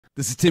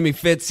This is Timmy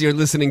Fitz. You're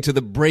listening to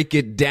the Break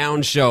It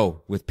Down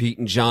Show with Pete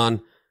and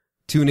John.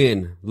 Tune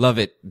in, love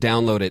it,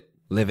 download it,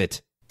 live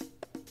it.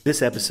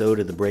 This episode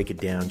of the Break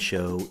It Down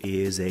Show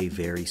is a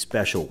very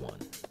special one.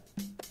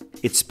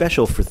 It's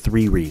special for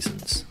three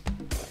reasons.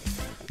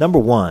 Number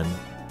one,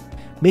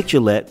 Mic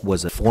Gillette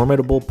was a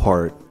formidable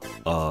part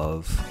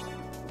of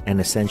an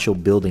essential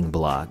building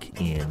block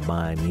in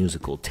my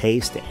musical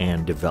taste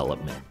and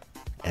development.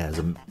 As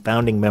a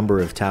founding member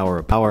of Tower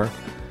of Power,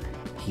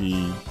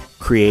 he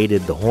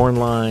created the horn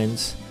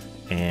lines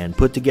and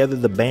put together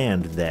the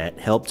band that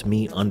helped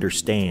me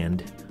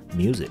understand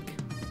music.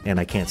 And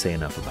I can't say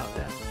enough about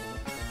that.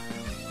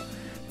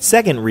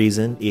 Second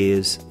reason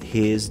is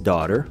his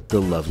daughter, the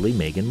lovely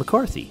Megan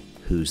McCarthy,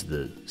 who's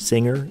the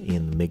singer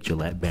in the Mic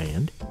Gillette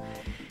Band.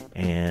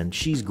 And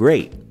she's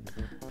great.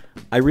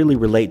 I really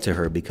relate to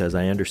her because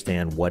I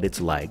understand what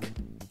it's like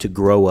to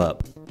grow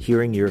up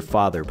hearing your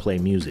father play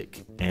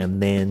music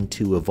and then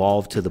to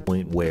evolve to the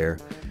point where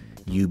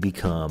you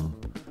become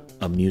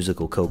a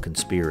musical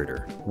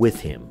co-conspirator with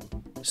him.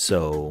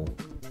 So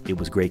it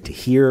was great to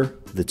hear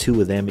the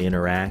two of them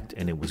interact,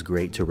 and it was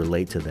great to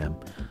relate to them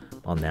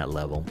on that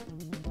level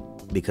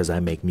because I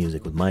make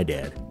music with my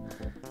dad.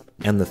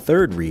 And the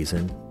third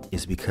reason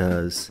is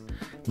because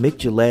Mic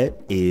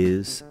Gillette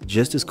is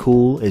just as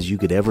cool as you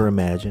could ever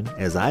imagine,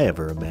 as I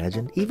ever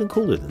imagined, even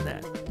cooler than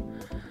that.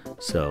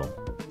 So,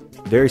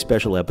 very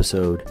special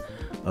episode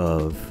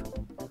of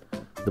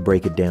the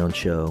Break It Down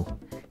Show.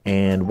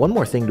 And one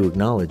more thing to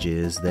acknowledge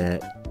is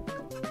that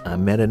I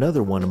met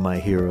another one of my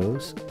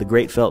heroes, the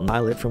great Felton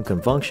Pilot from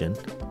Confunction,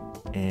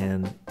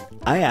 and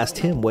I asked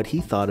him what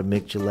he thought of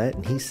Mic Gillette,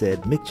 and he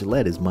said, Mic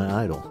Gillette is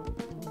my idol.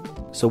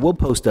 So we'll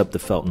post up the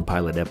Felton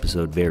Pilot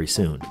episode very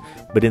soon.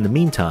 But in the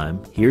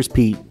meantime, here's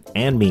Pete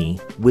and me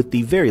with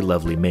the very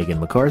lovely Megan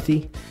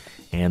McCarthy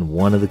and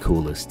one of the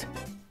coolest,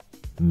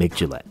 Mic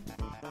Gillette.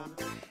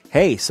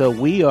 Hey, so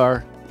we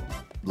are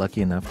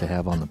lucky enough to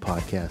have on the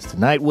podcast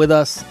tonight with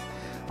us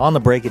on the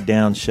Break It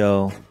Down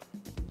Show,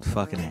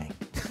 fucking A.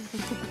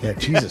 Yeah,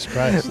 Jesus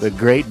Christ. The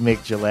great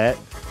Mic Gillette.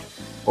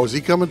 Oh, is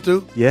he coming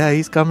too? Yeah,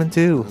 he's coming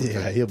too.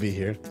 Yeah, he'll be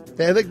here.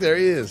 Hey, I think there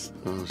he is.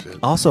 Oh, shit.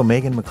 Also,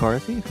 Megan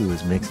McCarthy, who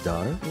is Mic's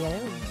daughter. Yeah,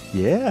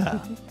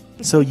 Yeah.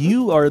 So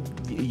you're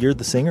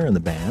the singer in the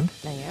band,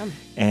 I am.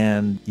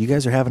 and you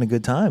guys are having a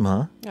good time,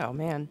 huh? Oh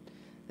man,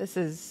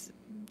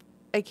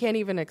 I can't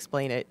even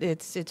explain it.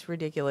 It's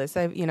ridiculous.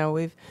 I've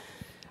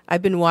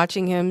been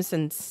watching him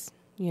since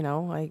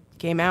I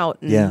came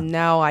out, and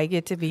now I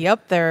get to be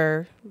up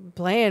there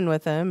playing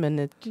with him,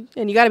 and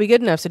you got to be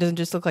good enough so it doesn't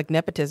just look like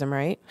nepotism,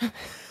 right?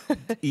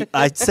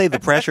 I'd say the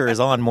pressure is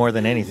on more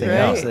than anything Right.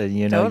 else.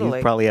 Totally.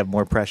 You probably have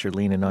more pressure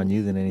leaning on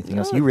you than anything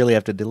else. You really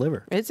have to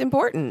deliver. It's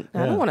important.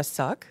 I don't want to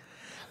suck.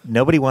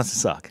 Nobody wants to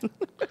suck.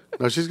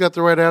 No, she's got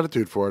the right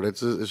attitude for it.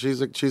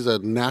 She's a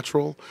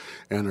natural,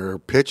 and her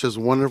pitch is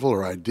wonderful.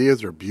 Her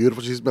ideas are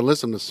beautiful. She's been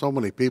listening to so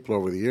many people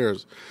over the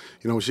years.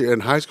 She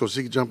in high school,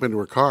 she could jump into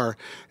her car,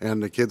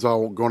 and the kids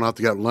all going out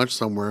to get lunch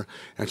somewhere,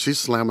 and she's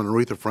slamming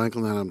Aretha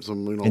Franklin and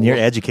some. And you're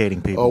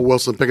educating people. Oh,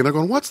 Wilson Pickett. They're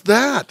going, what's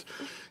that?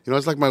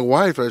 It's like my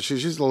wife.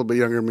 She's a little bit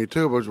younger than me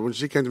too. But when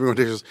she came to me one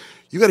day, she says,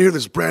 "You got to hear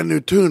this brand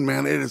new tune,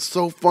 man. It is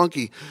so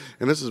funky."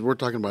 And we're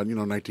talking about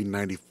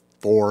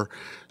 1994.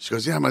 She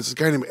goes, "Yeah, man, it's this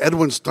guy named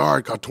Edwin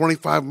Starr called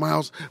 25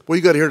 Miles. Well,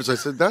 you got to hear this." I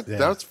said,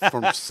 "That's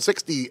from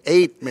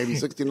 '68, maybe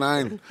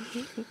 '69."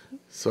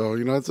 So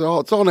it's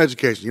all an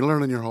education. You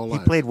learn in your whole life.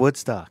 He played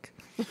Woodstock.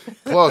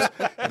 Close.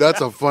 That's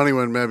a funny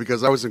one, man,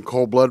 because I was in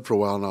Cold Blood for a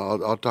while, and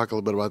I'll talk a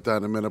little bit about that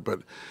in a minute. But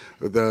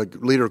the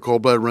leader of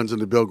Cold Blood runs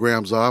into Bill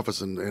Graham's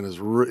office, and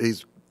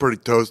he's pretty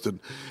toasted.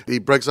 He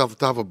breaks off the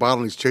top of a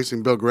bottle, and he's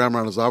chasing Bill Graham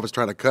around his office,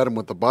 trying to cut him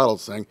with the bottle,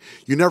 saying,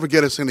 "You never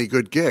get us any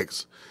good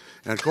gigs."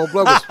 And Cold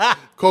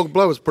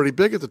Blood was pretty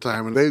big at the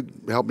time, and they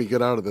helped me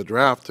get out of the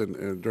draft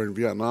and during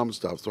Vietnam and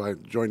stuff. So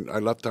I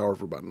left Tower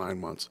for about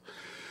 9 months.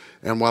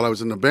 And while I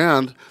was in the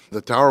band,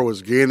 the Tower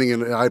was gaining,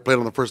 and I played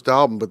on the first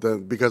album, but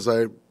then because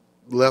I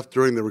left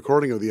during the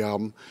recording of the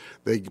album,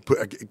 they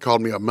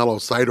called me a mellow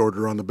side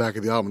order on the back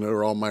of the album. They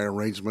were all my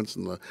arrangements,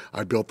 and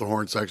I built the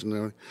horn section and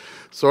everything.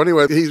 So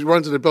anyway, he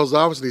runs into Bill's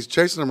office, and he's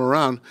chasing him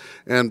around,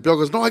 and Bill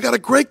goes, "No, I got a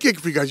great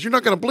gig for you guys. You're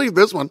not going to believe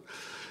this one."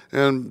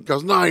 And he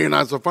goes, "No, you're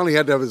not." So finally he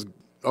had to have his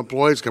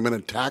employees come in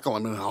and tackle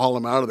him and haul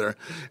him out of there.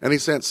 And he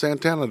sent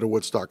Santana to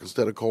Woodstock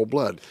instead of Cold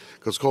Blood,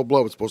 because Cold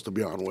Blood was supposed to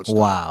be on Woodstock.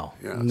 Wow.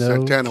 Yeah, No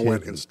Santana kidding.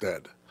 went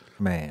instead.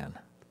 Man.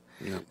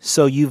 Yeah.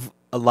 So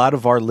a lot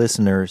of our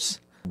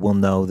listeners will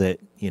know that,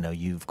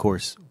 you of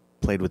course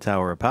played with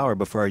Tower of Power,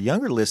 but for our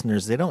younger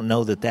listeners, they don't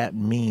know that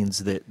means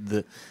that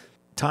the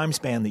time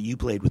span that you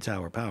played with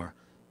Tower of Power,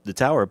 the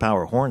Tower of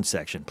Power horn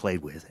section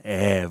played with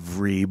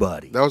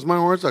everybody. That was my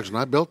horn section.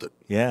 I built it.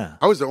 Yeah.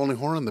 I was the only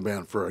horn in the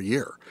band for a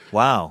year.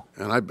 Wow.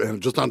 And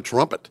just on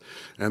trumpet.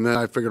 And then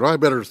I figured, I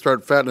better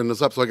start fattening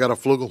this up. So I got a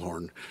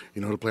flugelhorn,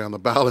 to play on the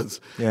ballads.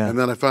 Yeah. And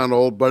then I found an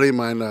old buddy of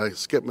mine,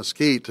 Skip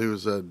Mesquite,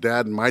 whose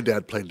dad and my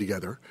dad played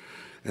together.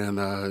 And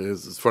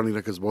it's funny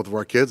because both of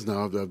our kids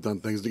now have done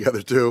things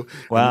together too.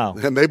 Wow.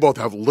 And they both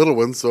have little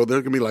ones, so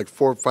there can be like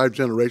 4 or 5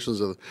 generations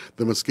of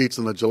the Mesquites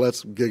and the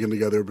Gillettes gigging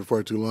together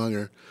before too long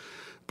here.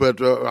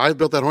 But I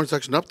built that horn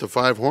section up to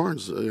 5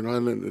 horns,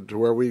 and to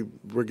where we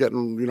were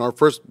getting, our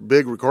first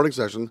big recording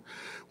session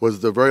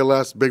was the very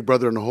last Big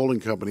Brother and the Holding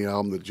Company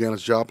album that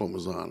Janis Joplin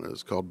was on. It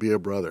was called Be a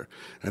Brother.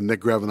 And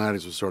Nick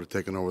Gravenites was sort of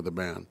taking over the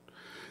band.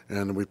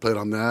 And we played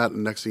on that,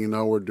 and next thing you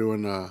know, we're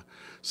doing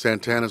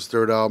Santana's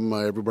third album,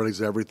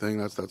 Everybody's Everything.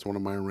 That's one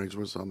of my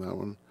arrangements on that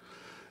one.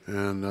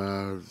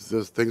 And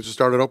things just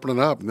started opening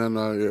up. And then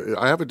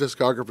I have a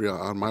discography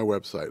on my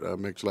website,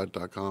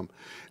 micgillette.com,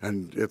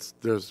 and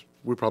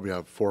we probably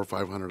have 400 or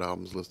 500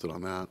 albums listed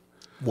on that.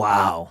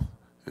 Wow.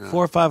 Yeah. 400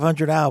 or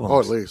 500 albums. Oh,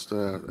 at least.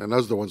 And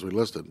those are the ones we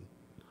listed.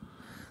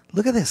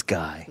 Look at this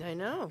guy. I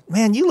know.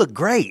 Man, you look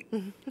great.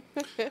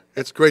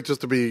 It's great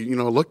just to be,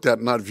 looked at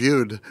and not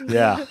viewed.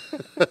 Yeah.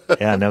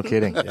 Yeah, no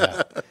kidding.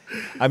 Yeah.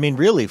 I mean,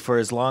 really, for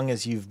as long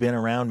as you've been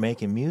around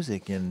making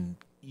music, and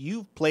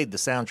you've played the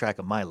soundtrack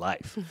of my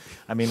life.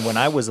 I mean, when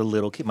I was a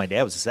little kid, my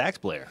dad was a sax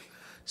player.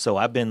 So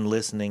I've been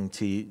listening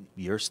to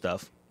your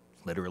stuff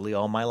literally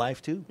all my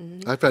life, too.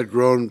 Mm-hmm. I've had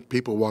grown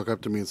people walk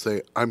up to me and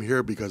say, I'm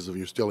here because of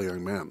You're Still a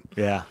Young Man.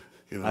 Yeah.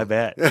 I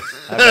bet.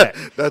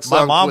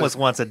 My mom was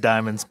once a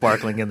diamond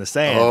sparkling in the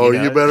sand. Oh,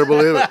 you better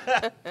believe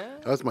it.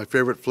 That's my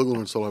favorite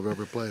flugelhorn solo I've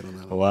ever played on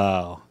that.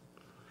 Wow.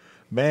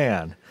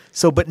 Man.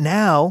 So, but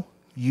now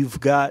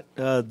you've got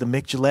the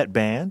Mic Gillette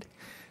Band,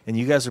 and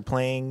you guys are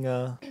playing...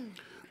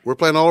 We're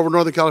playing all over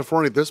Northern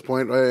California at this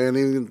point, and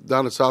even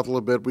down to South a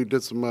little bit. We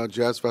did some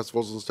jazz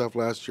festivals and stuff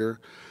last year,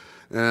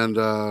 and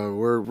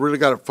we're really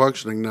got it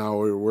functioning now.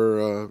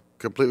 We're a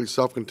completely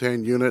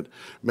self-contained unit.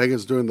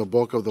 Megan's doing the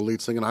bulk of the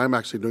lead singing. I'm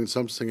actually doing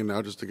some singing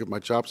now just to give my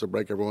chops a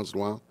break every once in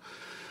a while.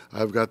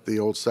 I've got the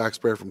old sax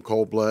player from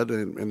Cold Blood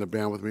in the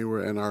band with me,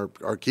 and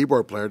our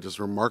keyboard player, just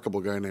a remarkable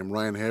guy named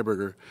Ryan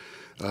Haberger.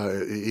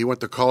 He went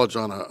to college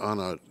on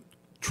a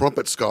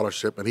trumpet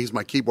scholarship, and he's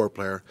my keyboard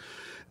player.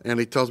 And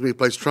he tells me he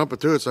plays trumpet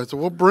too. So I said,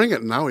 well, bring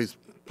it. And now he's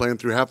playing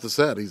through half the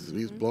set.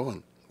 He's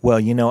blowing. Well,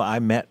 I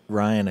met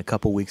Ryan a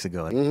couple weeks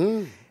ago.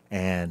 Mm-hmm.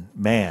 And,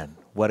 man,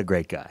 what a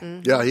great guy.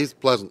 Mm-hmm. Yeah, he's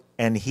pleasant.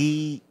 And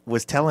he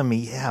was telling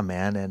me, yeah,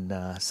 man.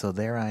 And so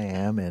there I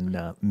am.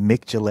 And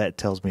Mic Gillette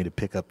tells me to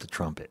pick up the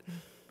trumpet.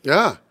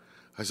 Yeah.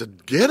 I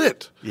said, get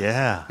it.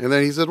 Yeah. And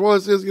then he said, well,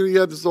 you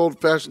had this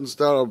old-fashioned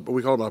style,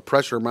 we call it a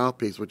pressure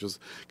mouthpiece, which is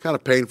kind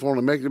of painful,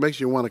 and it makes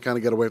you want to kind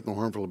of get away from the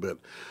horn for a little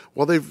bit.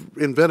 Well, they've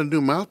invented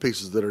new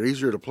mouthpieces that are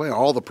easier to play.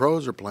 All the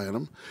pros are playing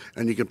them,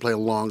 and you can play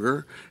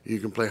longer, you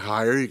can play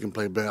higher, you can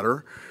play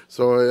better.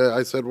 So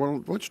I said, well,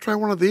 why don't you try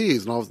one of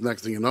these? And all the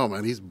next thing you know,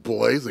 man, he's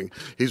blazing.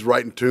 He's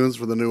writing tunes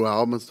for the new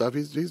album and stuff.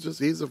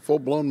 He's a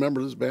full-blown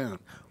member of this band.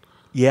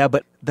 Yeah,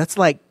 but that's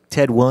like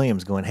Ted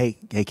Williams going, hey,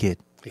 kid.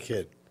 Hey,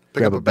 kid.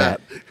 Pick up a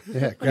bat. Yeah,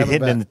 grab You're a hitting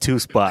bat. in the 2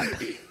 spot.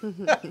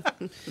 And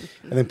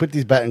then put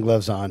these batting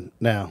gloves on.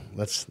 Now,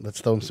 let's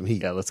throw him some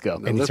heat. Yeah, let's go.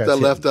 And lift that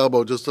left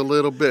elbow just a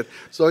little bit.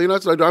 So,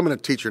 that's what I do. I'm a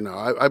teacher now.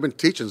 I've been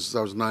teaching since I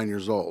was 9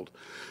 years old.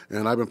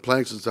 And I've been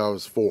playing since I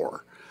was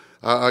 4.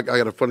 I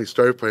got a funny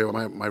story for you.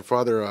 My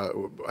father,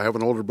 I have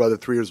an older brother,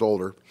 3 years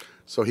older.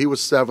 So he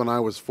was 7,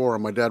 I was 4,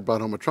 and my dad brought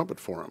home a trumpet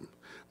for him.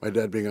 My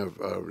dad being an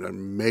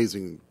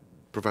amazing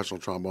professional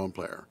trombone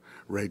player,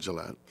 Ray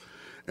Gillette.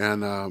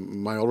 And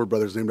my older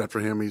brother's named after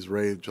him. He's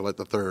Ray Gillette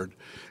III.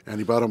 And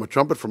he bought him a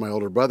trumpet for my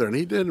older brother, and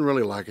he didn't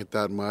really like it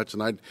that much.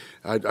 And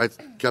I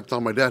kept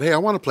telling my dad, hey, I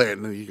want to play it.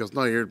 And he goes,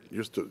 no, you're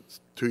still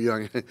too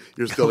young.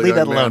 You're still a young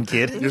man. Leave that alone,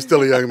 kid. You're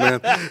still a young man.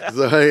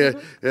 So,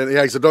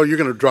 he said, no, you're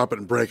going to drop it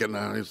and break it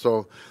now. And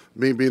so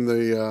me being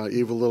the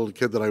evil little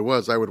kid that I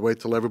was, I would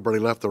wait till everybody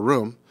left the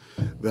room.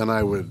 Then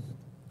I would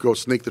go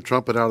sneak the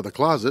trumpet out of the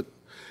closet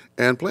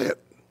and play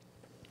it.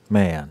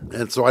 Man.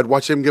 And so I'd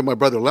watch him give my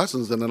brother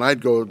lessons, and then I'd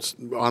go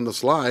on the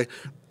sly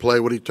play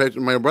what he takes.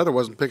 My brother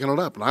wasn't picking it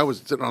up, and I was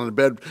sitting on the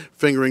bed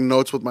fingering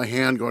notes with my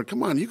hand going,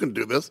 come on, you can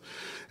do this.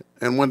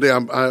 And one day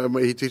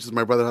he teaches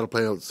my brother how to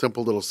play a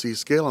simple little C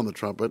scale on the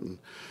trumpet,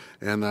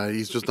 and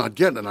he's just not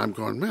getting it. And I'm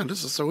going, man,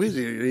 this is so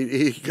easy.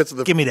 He gets to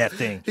the Give me that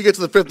thing. He gets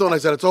to the 5th note, and I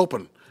said, it's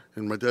open.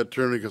 And my dad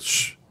turned and he goes,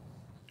 shh.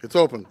 It's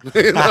open.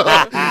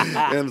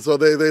 And so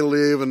they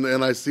leave,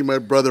 and I see my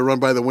brother run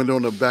by the window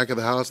in the back of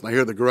the house, and I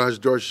hear the garage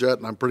door shut,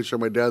 and I'm pretty sure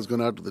my dad's going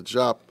out to the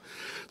shop.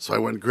 So I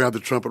went and grabbed the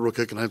trumpet real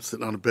quick, and I'm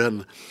sitting on the bed,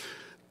 and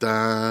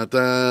da,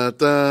 da,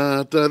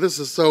 da, da, this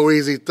is so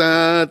easy,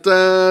 da,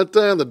 da,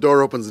 da. And the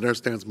door opens, and there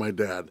stands my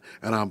dad,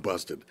 and I'm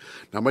busted.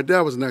 Now, my dad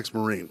was an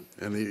ex-Marine,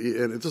 and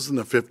it's just in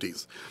the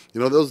 50s.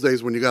 Those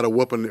days when you got a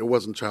whooping, it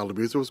wasn't child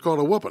abuse, it was called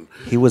a whooping.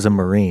 He was a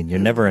Marine. You're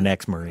never an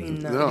ex-Marine.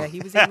 No. Yeah, he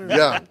was a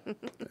Marine.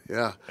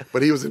 Yeah.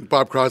 But he was in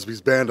Bob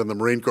Crosby's band in the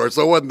Marine Corps,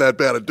 so it wasn't that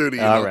bad a duty,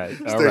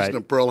 stationed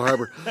in Pearl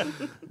Harbor.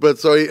 But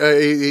so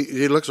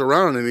he looks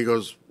around, and he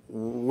goes,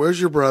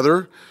 where's your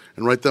brother?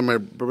 And right then my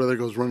brother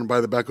goes running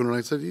by the back window, and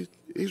I said,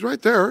 he's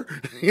right there.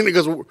 And he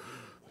goes,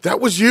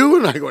 that was you?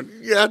 And I go,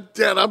 yeah,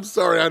 Dad, I'm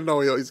sorry. I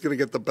know he's going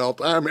to get the belt.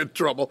 I'm in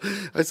trouble.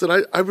 I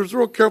said, I was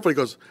real careful. He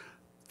goes,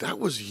 that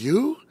was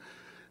you?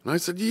 And I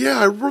said, yeah,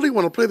 I really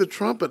want to play the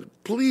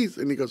trumpet, please.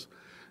 And he goes,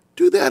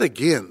 do that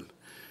again.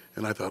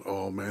 And I thought,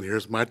 oh, man,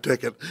 here's my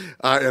ticket.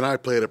 And I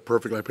played it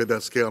perfectly. I played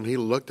that scale. And he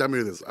looked at me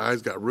with his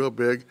eyes got real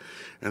big.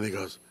 And he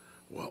goes,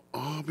 well,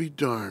 I'll be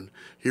darned.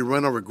 He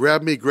ran over,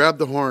 grabbed me, grabbed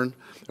the horn.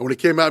 And when he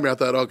came at me, I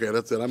thought, okay,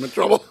 that's it. I'm in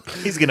trouble.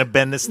 He's going to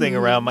bend this thing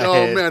around my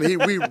head. Oh, man,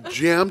 we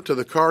jammed to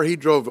the car. He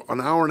drove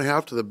an hour and a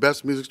half to the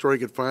best music store he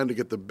could find to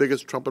get the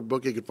biggest trumpet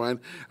book he could find.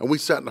 And we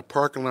sat in the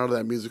parking lot of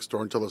that music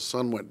store until the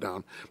sun went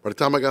down. By the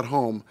time I got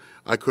home,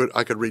 I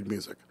could read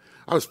music.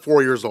 I was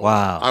 4 years old.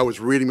 Wow. I was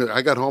reading music.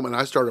 I got home and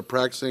I started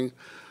practicing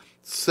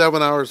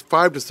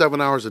 5 to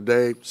 7 hours a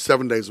day,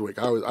 7 days a week.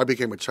 I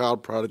became a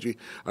child prodigy.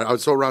 I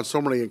was around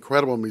so many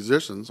incredible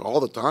musicians all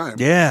the time.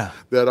 Yeah.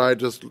 That I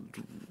just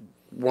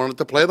wanted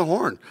to play the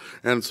horn.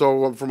 And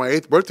so for my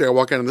 8th birthday, I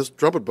walk in and this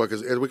trumpet book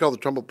is we call it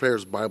the Trumpet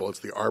Player's Bible. It's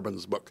the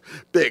Arbon's book.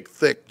 Big,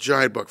 thick,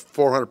 giant book,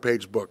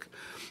 400-page book.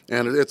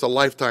 And it's a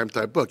lifetime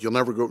type book. You'll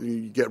never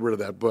you get rid of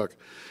that book.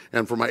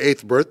 And for my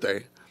 8th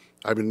birthday,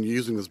 I've been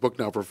using this book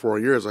now for 4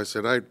 years. I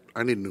said, I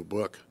need a new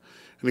book.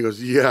 And he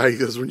goes, yeah. He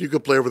goes, when you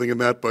could play everything in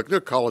that book, there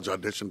are college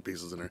audition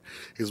pieces in there.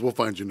 He goes, we'll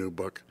find you a new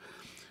book.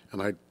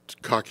 And I,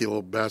 cocky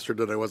little bastard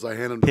that I was, I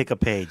handed him. Pick a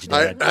page,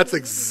 Dad. That's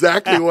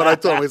exactly what I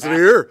told him. I said,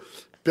 here,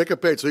 pick a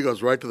page. So he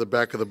goes right to the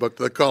back of the book,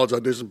 to the college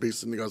audition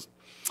piece, and he goes,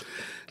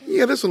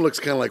 yeah, this one looks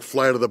kind of like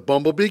Flight of the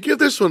Bumblebee. Give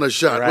this one a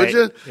shot, right. would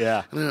you?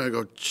 Yeah. And then I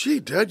go, gee,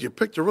 Dad, you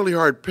picked a really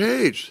hard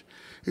page.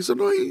 He said,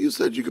 no, you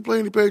said you could play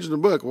any page in the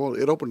book. Well,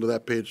 it opened to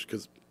that page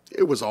because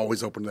it was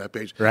always open to that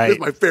page. Right. It's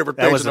my favorite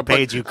page. That was in the book.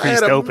 page you I had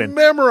creased it open.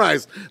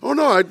 Memorized. Oh,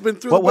 no, I'd been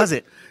through What the was book.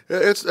 it?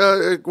 It's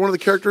one of the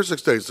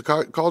characteristics days, the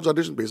college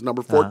audition piece,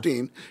 number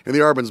 14 in the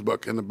Arbon's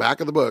book, in the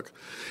back of the book.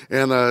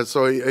 And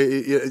so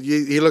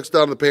he looks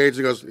down the page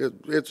and goes,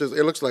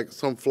 it looks like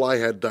some fly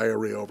had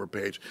diarrhea over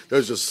page.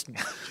 There's just,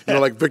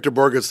 like Victor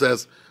Borges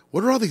says,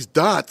 what are all these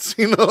dots,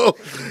 And so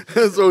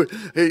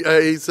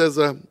he says,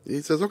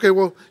 okay,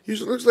 well,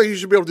 looks like you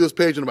should be able to do this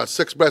page in about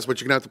 6 breaths,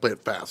 but you're going to have to play it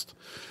fast.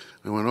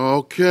 I went,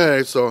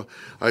 okay. So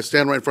I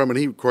stand right in front of him,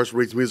 and he, of course,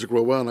 reads music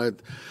real well, and I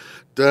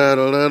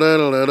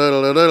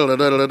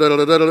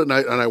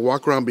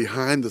walk around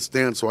behind the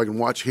stand so I can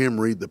watch him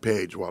read the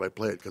page while I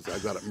play it because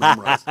I've got it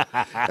memorized.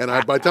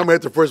 And by the time I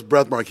hit the first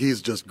breath mark,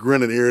 he's just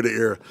grinning ear to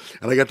ear.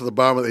 And I got to the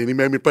bottom of it, and he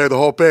made me play the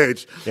whole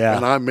page. Yeah.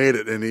 And I made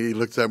it, and he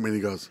looks at me and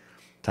he goes,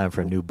 time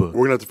for a new book.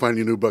 we're going to have to find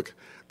you a new book.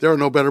 There are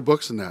no better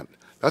books than that.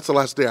 That's the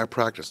last day I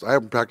practiced. I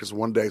haven't practiced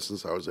one day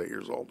since I was 8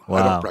 years old. Wow.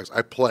 I don't practice.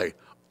 I play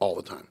all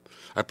the time.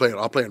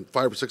 I'll play in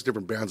 5 or 6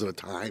 different bands at a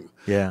time.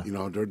 Yeah.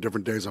 There are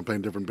different days I'm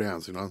playing different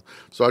bands,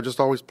 So I just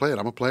always play it.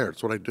 I'm a player.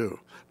 It's what I do.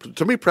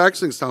 To me,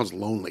 practicing sounds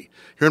lonely.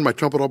 Hearing my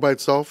trumpet all by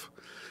itself,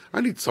 I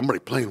need somebody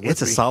playing with me.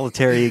 It's a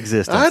solitary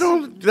existence.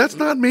 That's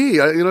not me.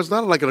 It's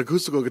not like an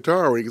acoustical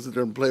guitar where you can sit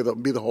there and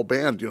be the whole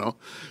band,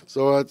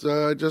 So it's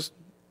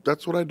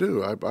that's what I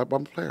do. I'm a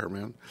player,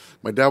 man.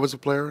 My dad was a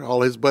player. All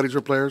his buddies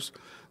were players.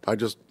 I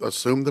just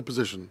assumed the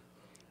position.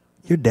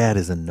 Your dad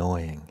is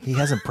annoying. He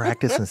hasn't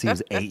practiced since he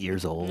was 8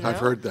 years old. I've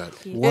heard that.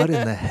 What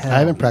in the hell? I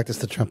haven't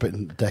practiced the trumpet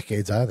in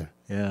decades either,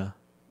 Yeah.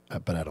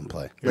 but I don't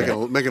play.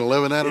 Making a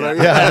living at it, are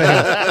you?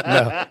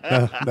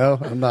 No,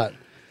 I'm not.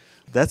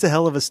 That's a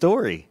hell of a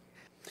story.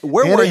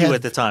 Where And were it you had-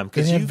 at the time? It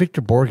Because had you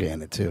Victor Borge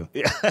in it too.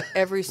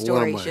 Every story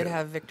One of my- should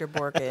have Victor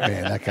Borge in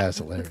Man, it. that guy's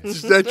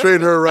hilarious. Did I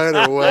train her right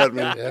or what,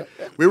 man?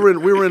 We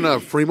were in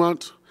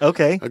Fremont.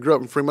 Okay. I grew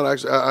up in Fremont.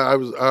 Actually, I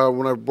was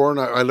when I was born.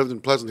 I lived in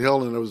Pleasant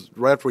Hill, and it was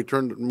right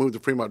after moved to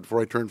Fremont before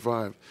I turned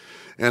 5.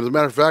 And as a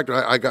matter of fact,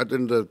 I got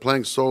into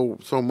playing so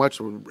much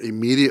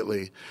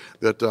immediately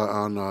that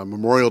on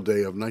Memorial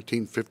Day of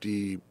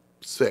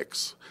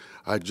 1956,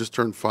 I just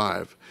turned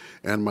 5,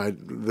 and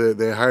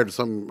they hired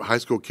some high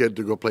school kid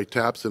to go play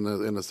taps in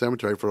the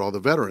cemetery for all the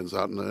veterans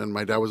out, and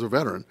my dad was a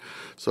veteran,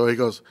 so he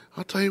goes,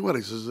 "I'll tell you what,"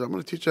 he says, "I'm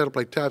going to teach you how to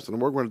play taps, and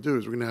what we're going to do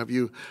is we're going to have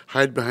you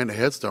hide behind a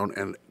headstone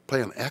and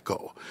play an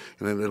echo,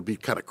 and then it'll be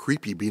kind of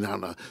creepy being out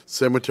in a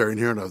cemetery and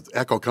hearing an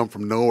echo come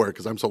from nowhere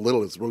because I'm so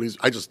little. It's really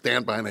I just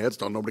stand behind a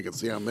headstone, nobody can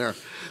see I'm there.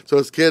 So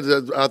this kid's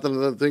out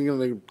in the thing,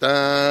 and they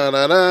da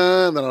da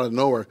da, and then out of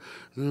nowhere.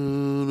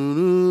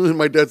 And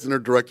my dad's in there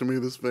directing me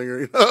with his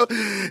finger,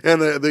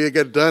 and they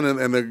get done, and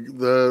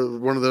the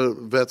one of the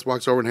vets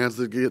walks over and hands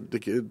the kid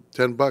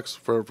 $10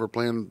 for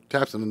playing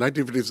taps. And in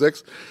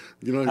 1956,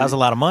 that was a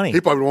lot of money.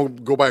 He probably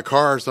won't go buy a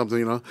car or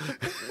something,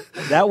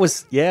 That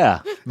was,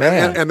 man.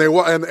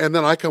 And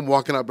then I come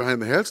walking up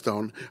behind the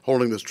headstone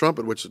holding this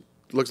trumpet, which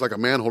looks like a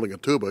man holding a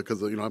tuba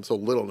because I'm so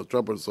little and the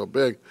trumpet is so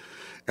big,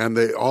 and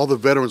all the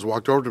veterans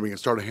walked over to me and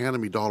started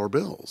handing me dollar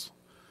bills.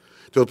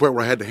 To the point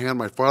where I had to hand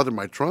my father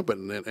my trumpet,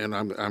 and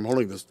I'm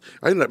holding this.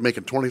 I ended up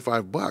making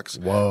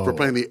 $25 for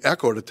playing the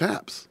echo to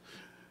taps.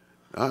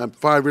 I'm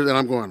 5 years, and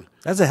I'm going.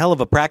 That's a hell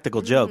of a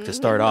practical joke to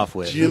start off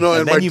with. And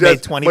then my you dad,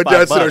 made $25. My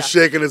dad's there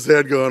shaking his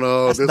head, going,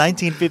 "Oh, That's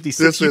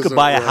 1956. You could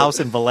buy a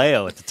house in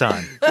Vallejo at the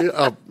time.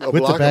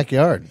 With the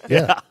backyard.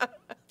 Yeah.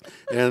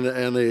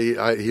 And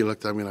he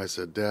looked at me and I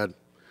said, "Dad,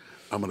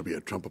 I'm going to be a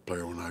trumpet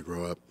player when I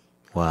grow up."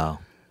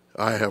 Wow.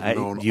 I have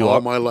known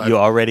all my life. You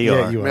already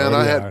Yeah, are. you Man, I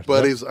already had are.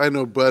 buddies. I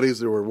know buddies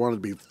that wanted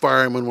to be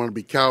firemen, wanted to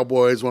be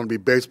cowboys, wanted to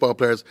be baseball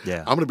players. Yeah.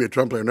 I'm going to be a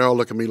trumpet player. And they all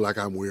look at me like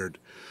I'm weird.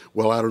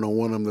 Well, I don't know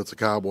one of them that's a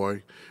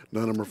cowboy.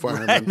 None of them are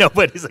firemen.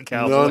 Nobody's a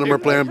cowboy. None of them are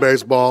playing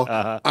baseball.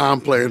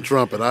 I'm playing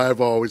trumpet. I've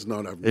always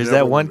known. There's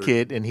that one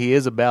kid, and he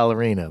is a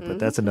ballerina, but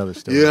that's another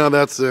story. Yeah,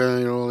 that's he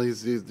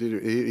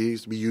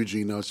used to be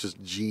Eugene. Now it's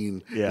just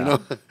Gene. Yeah. You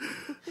know?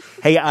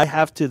 Hey, I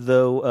have to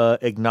though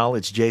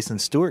acknowledge Jason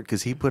Stewart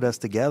because he put us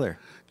together.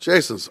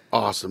 Jason's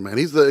awesome, man.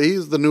 He's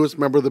the newest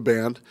member of the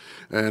band,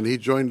 and he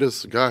joined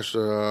us.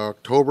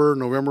 October,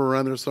 November,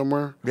 around there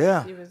somewhere.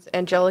 Yeah.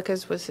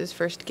 Angelica's was his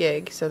first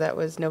gig, so that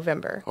was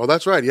November. Oh,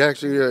 that's right. Yeah,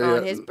 actually,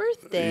 On his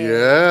birthday.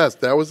 Yes,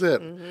 that was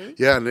it.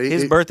 Yeah, and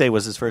His birthday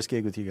was his first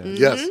gig with you guys.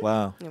 Yes.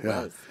 Wow. It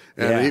Yeah. was.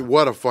 And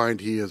what a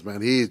find he is,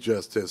 man. He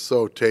just is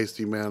so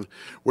tasty, man.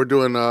 We're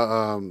doing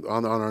on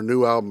our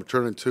new album,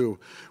 Turning 2,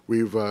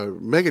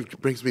 Megan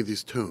brings me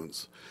these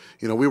tunes.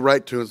 You know, we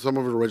write tunes, some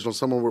of it original,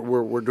 some of it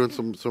we're doing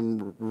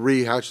some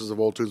rehashes of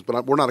old tunes,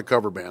 but we're not a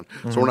cover band,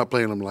 so we're not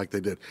playing them like they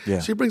did. Yeah.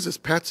 She brings this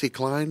Patsy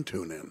Cline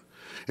tune in,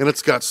 and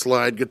it's got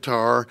slide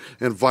guitar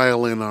and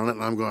violin on it,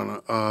 and I'm going,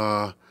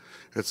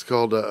 it's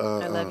called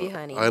I Love You,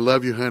 Honey. I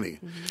Love You, Honey.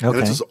 And Okay.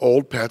 it's this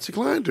old Patsy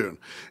Cline tune.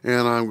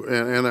 And I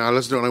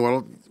listened to it and I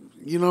went,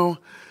 you know,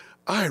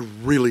 I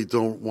really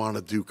don't want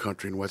to do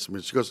country and western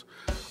music. She goes,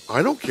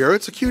 I don't care.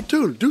 It's a cute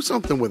tune. Do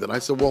something with it. I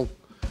said, well,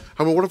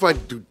 I mean, what if I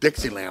do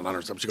Dixieland on her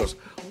or something? She goes,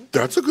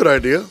 that's a good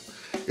idea.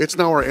 It's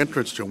now our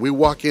entrance tune. We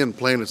walk in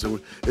playing this,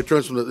 and it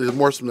turns from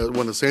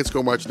when the Saints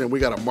go marching in. We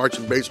got a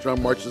marching bass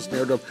drum, marching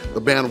snare drum. The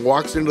band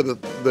walks into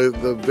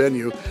the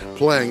venue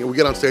playing, and we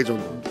get on stage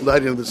and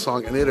light into this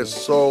song, and it is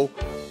so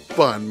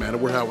fun, man.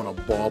 And we're having a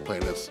ball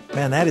playing this.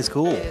 Man, that is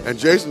cool. And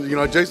Jason's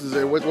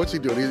what's he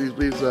doing?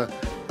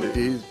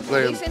 He's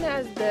playing. Jason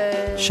has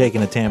the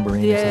Shaking a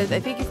tambourine or Yeah, something. I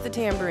think it's the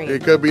tambourine.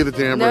 It could be the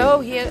tambourine.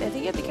 No, I think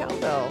he had the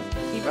cowbell.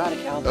 He brought a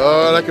cowbell.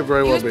 Oh, that could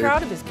very He well was be.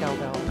 proud of his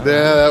cowbell. Yeah,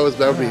 that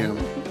would be him.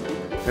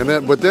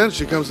 But then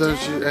she comes in,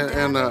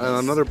 and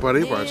another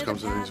buddy of ours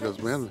comes in, and he goes,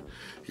 "Man,"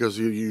 he goes,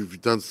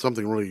 "You've done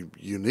something really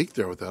unique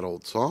there with that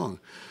old song."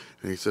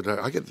 And he said,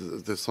 "I get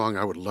this song.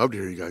 I would love to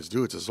hear you guys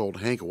do. It's this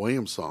old Hank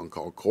Williams song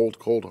called Cold,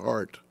 Cold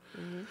Heart."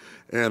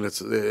 And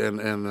it's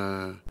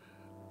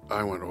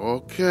I went,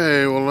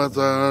 okay,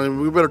 well,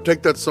 we better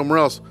take that somewhere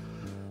else.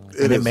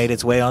 It made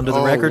its way onto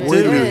the record,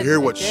 wait too. till you It hear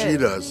what did. she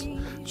does.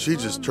 She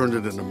just turned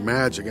it into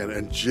magic,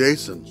 and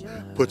Jason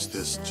puts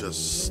this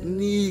just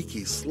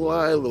sneaky,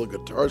 sly little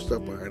guitar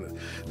stuff behind it.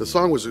 The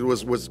song was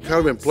kind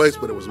of in place,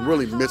 but it was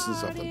really missing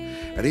something.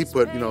 And he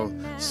put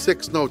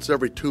 6 notes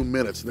every 2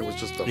 minutes, and it was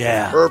just the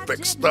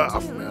perfect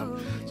stuff, man.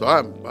 So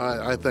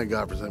I thank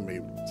God for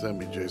sending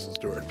me Jason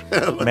Stewart.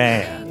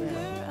 Man,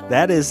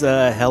 that is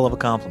a hell of a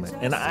compliment.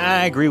 And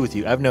I agree with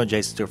you. I've known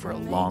Jason Stewart for a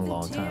long,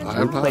 long time.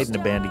 We played in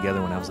a band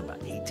together when I was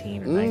about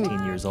 18 or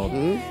 19 years old.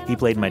 He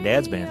played in my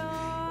dad's band.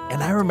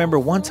 And I remember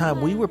one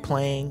time we were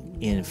playing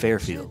in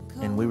Fairfield,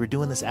 and we were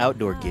doing this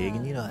outdoor gig.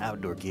 And,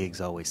 outdoor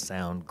gigs always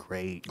sound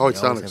great. Oh, it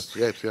sounds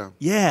great, yeah.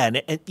 Yeah,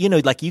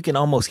 and like you can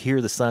almost hear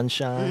the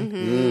sunshine.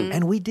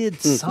 And we did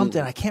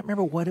something. I can't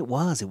remember what it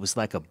was. It was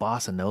like a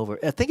bossa nova.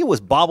 I think it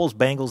was Baubles,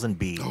 Bangles, and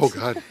Beads. Oh,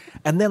 God.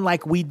 And then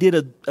like we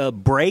did a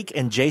break,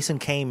 and Jason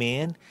came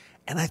in,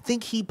 and I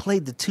think he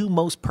played the 2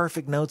 most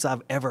perfect notes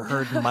I've ever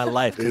heard in my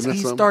life. Because Isn't that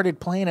he something? started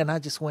playing, and I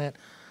just went,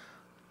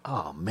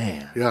 oh,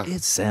 man. Yeah.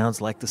 It sounds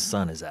like the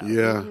sun is out.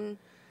 Yeah.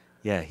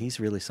 Yeah, he's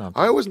really something.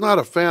 I was not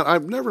a fan.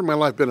 I've never in my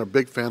life been a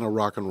big fan of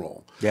rock and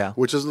roll. Yeah.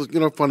 Which is,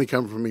 funny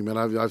coming from me, man.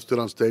 I've stood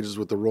on stages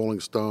with the Rolling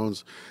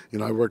Stones.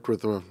 I worked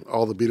with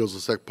all the Beatles,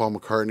 except Paul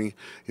McCartney.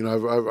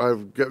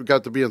 I've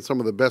got to be on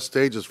some of the best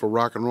stages for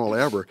rock and roll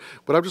ever.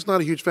 But I'm just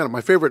not a huge fan. My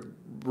favorite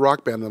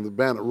rock band, and the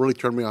band that really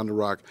turned me on to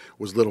rock,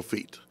 was Little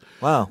Feat.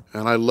 Wow.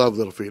 And I love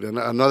Little Feat. And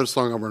another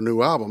song on our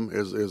new album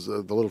is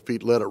the Little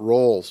Feat Let It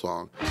Roll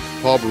song.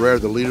 Paul Guerrero,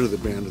 the leader of the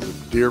band, is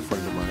a dear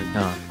friend of mine,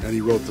 and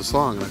he wrote the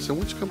song. And I said,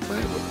 "Why don't you come play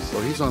it with us?" So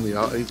he's on the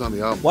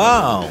album.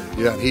 Wow.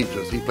 Yeah, and he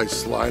plays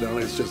slide on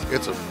it.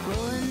 It's a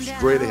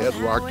straight ahead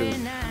rock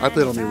tune. I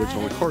played on the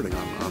original recording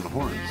on the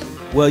horns.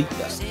 Well,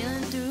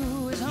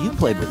 you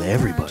played with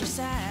everybody.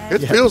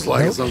 It feels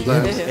like it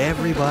sometimes.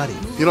 Everybody.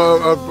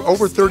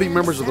 Over 30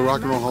 members of the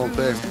Rock and Roll Hall of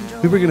Fame.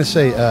 We were going to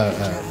say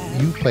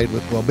you played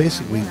with,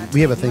 basically,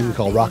 we have a thing we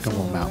call Rock and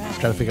Roll Mountain.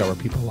 Try to figure out where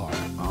people are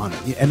on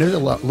it. And there's a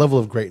level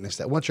of greatness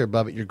that once you're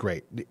above it, you're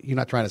great. You're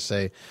not trying to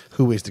say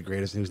who is the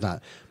greatest and who's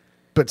not.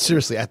 But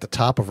seriously, at the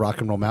top of Rock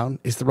and Roll Mountain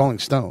is the Rolling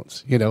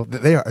Stones.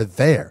 They are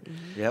there.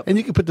 Yep. And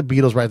you can put the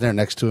Beatles right there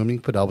next to them. You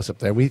can put Elvis up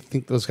there. We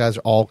think those guys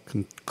are all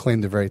can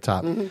claim the very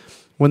top.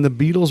 When the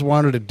Beatles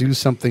wanted to do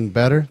something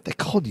better, they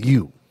called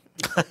you.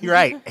 You're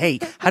right. Hey,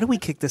 how do we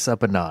kick this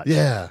up a notch?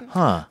 Yeah.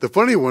 Huh. The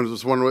funny one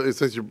was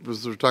since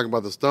you're talking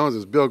about the Stones,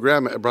 is Bill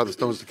Graham brought the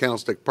Stones to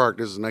Candlestick Park.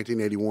 This is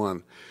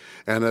 1981.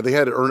 And they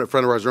had a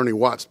friend of ours, Ernie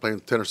Watts, playing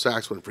tenor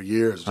sax with him for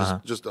years.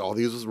 Just all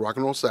these was rock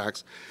and roll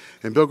sax.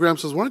 And Bill Graham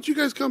says, "Why don't you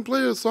guys come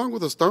play a song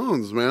with the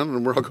Stones, man?"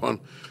 And we're all going,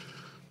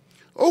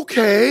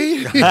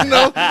 okay,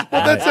 well,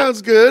 that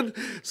sounds good.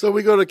 So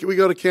we go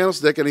to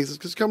Candlestick, and he says,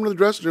 just come to the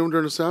dressing room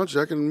during the sound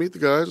check and meet the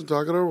guys and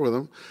talk it over with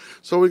them.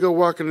 So we go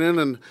walking in,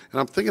 and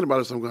I'm thinking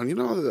about it. So I'm going,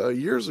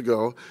 years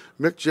ago,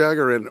 Mick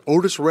Jagger and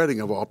Otis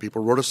Redding, of all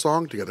people, wrote a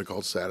song together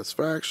called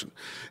Satisfaction.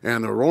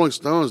 And the Rolling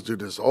Stones do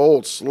this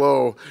old,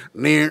 slow,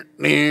 near,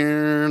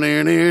 near,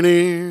 near, near,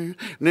 near,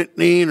 near,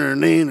 near,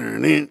 near,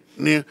 near,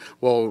 near.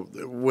 Well,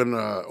 when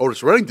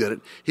Otis Redding did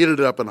it, he did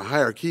it up in a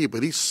higher key,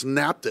 but he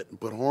snapped it and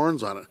put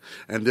horns on it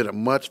and did it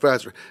much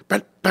faster.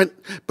 So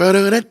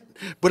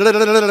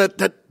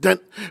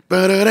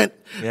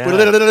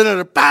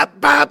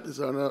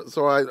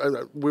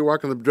we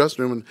walk in the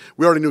dressing room, and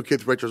we already knew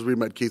Keith Richards. We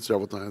met Keith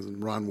several times,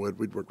 and Ron Wood.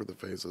 We'd worked with the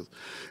Faces.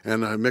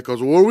 And Mick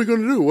goes, well, what are we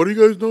going to do? What do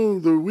you guys know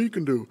that we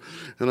can do?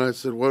 And I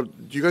said, well,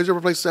 do you guys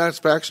ever play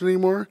Satisfaction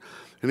anymore?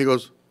 And he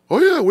goes, oh,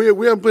 yeah, we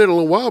haven't played in a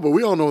little while, but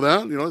we all know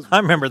that. I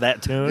remember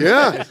that tune.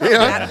 Yeah.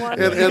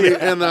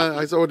 And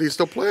I said, well, do you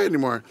still play it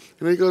anymore?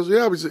 And he goes,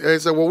 yeah. I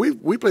said, well,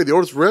 we played the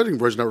Otis Redding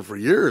version of it for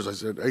years. I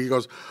said, he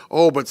goes,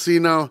 oh, but see,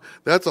 now,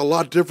 that's a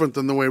lot different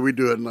than the way we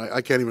do it. And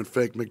I can't even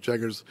fake Mick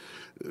Jagger's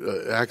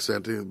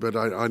accent, but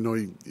I know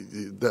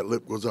that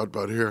lip goes out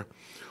about here.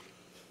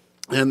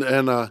 And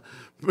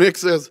Mick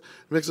says,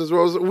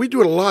 well, we do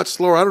it a lot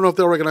slower. I don't know if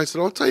they'll recognize. I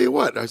said, I'll tell you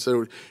what. I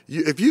said,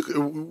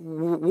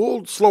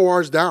 we'll slow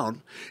ours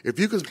down. If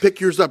you can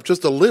pick yours up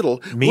just a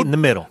little. Meet in the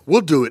middle.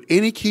 We'll do it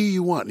any key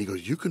you want. And he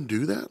goes, you can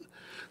do that?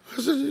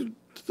 I said,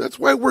 that's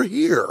why we're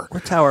here. We're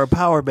Tower of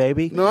Power,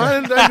 baby. No,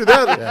 I didn't do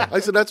that. Yeah. I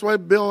said, that's why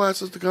Bill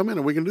asked us to come in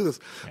and we can do this.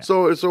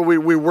 Yeah. So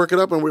we work it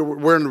up, and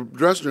we're in the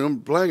dressing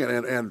room playing it,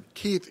 and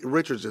Keith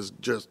Richards is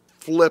just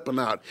flipping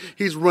out.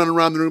 He's running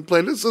around the room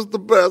playing, this is the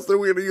best, and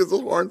we're going to use the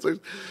horns.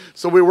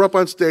 So we were up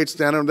on stage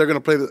standing, and they're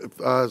going to play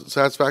the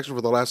Satisfaction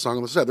for the last song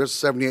on the set. There's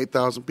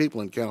 78,000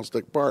 people in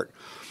Candlestick Park.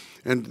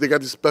 And they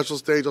got this special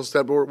stage on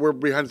set, but we're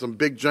behind some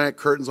big giant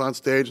curtains on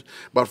stage,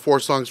 about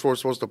 4 songs we're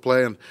supposed to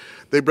play, and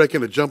they break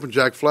into Jumpin'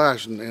 Jack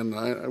Flash,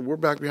 and we're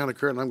back behind the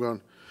curtain. I'm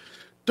going,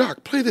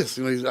 Doc, play this.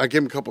 I gave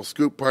him a couple of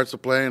scoop parts to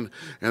play, and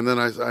then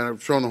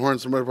I've shown the horn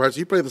some other parts.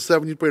 You play the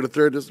 7, you play the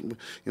 3rd, just,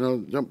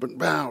 jumping,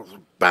 bow,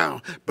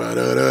 bow,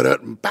 ba-da-da-da,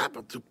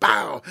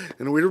 bow,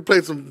 and we were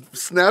playing some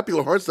snappy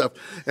little horn stuff,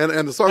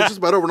 and the song's just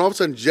about over, and all of a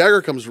sudden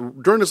Jagger comes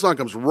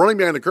running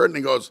behind the curtain,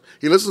 and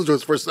he listens to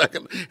us for a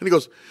second, and he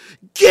goes,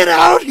 get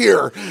out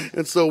here!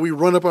 And so we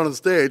run up on the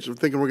stage,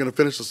 thinking we're going to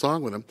finish the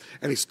song with him,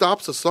 and he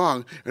stops the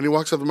song, and he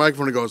walks up to the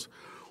microphone and goes,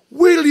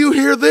 wait till you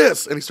hear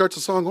this! And he starts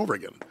the song over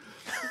again.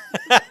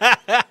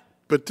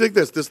 But take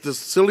this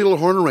silly little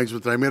horn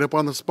arrangement that I made up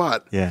on the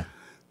spot. Yeah.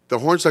 The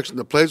horn section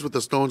that plays with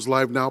the Stones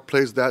live now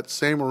plays that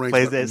same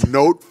arrangement,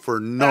 note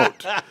for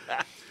note.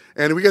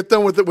 And we get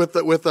done with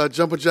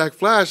Jumpin' Jack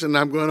Flash, and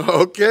I'm going,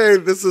 okay,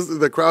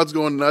 the crowd's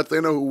going nuts.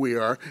 They know who we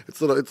are. It's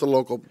the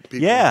local people.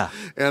 Yeah.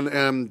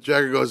 And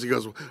Jagger he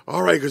goes,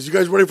 all right, you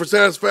guys ready for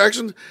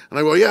Satisfaction? And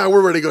I go, yeah,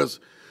 we're ready. He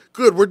goes,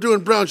 good, we're doing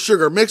Brown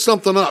Sugar. Make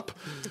something up.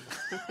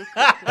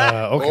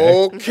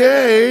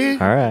 Okay.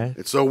 All right.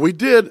 And so we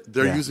did.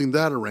 They're using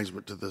that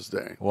arrangement to this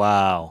day.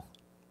 Wow.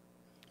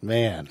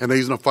 Man. And they're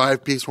using a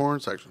 5-piece horn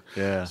section.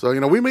 Yeah. So,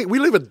 we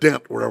leave a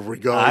dent wherever we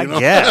go. I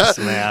guess,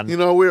 man.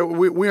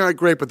 We aren't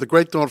great, but the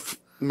great don't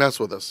mess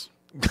with us.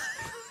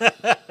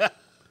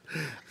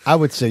 I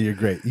would say you're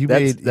great.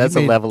 That's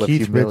a level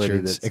Keith of humility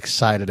Richards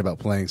excited about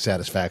playing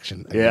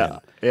Satisfaction again.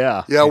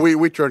 Yeah. Yeah,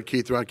 we turned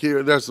Keith around.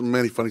 There's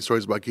many funny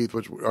stories about Keith,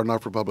 which are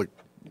not for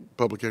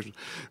publication,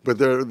 but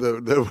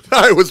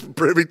I was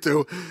privy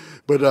to.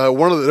 But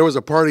there was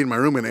a party in my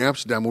room in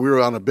Amsterdam. We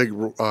were on a big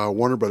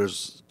Warner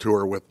Brothers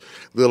tour with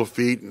Little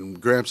Feat and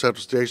Graham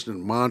Central Station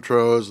and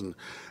Montrose and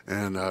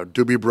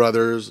Doobie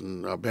Brothers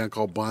and a band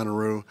called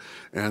Bonnaroo,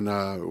 and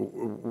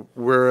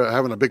we're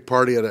having a big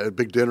party at a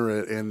big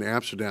dinner in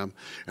Amsterdam,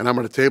 and I'm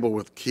at a table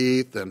with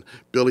Keith and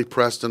Billy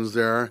Preston's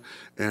there,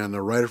 and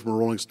a writer from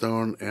Rolling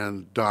Stone,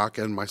 and Doc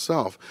and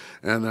myself,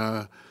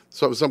 and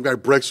so some guy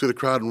breaks through the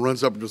crowd and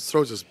runs up and just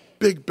throws this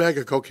big bag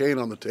of cocaine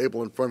on the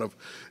table in front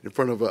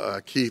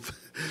of Keith,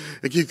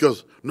 and Keith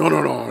goes, no,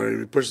 and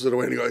he pushes it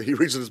away, and he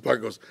reaches in his pocket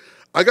and goes,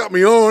 I got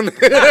me own.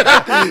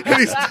 And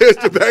he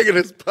sticks the bag in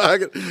his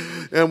pocket.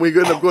 And we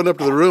end up going up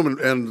to the room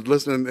and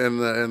listening.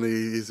 And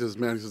he says,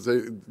 man,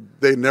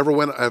 they never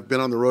have been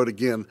on the road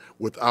again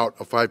without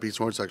a 5-piece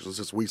horn section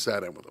since we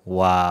sat in with them.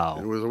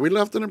 Wow. We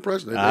left an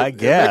impression. I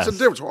guess. It makes a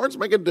difference. Horns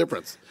make a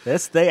difference.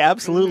 Yes, they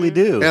absolutely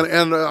do.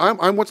 And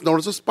I'm what's known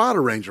as a spot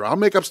arranger. I'll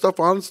make up stuff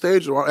on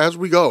stage as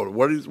we go.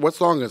 What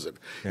song is it?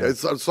 Yeah.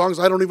 It's songs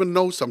I don't even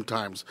know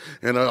sometimes.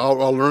 And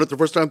I'll learn it the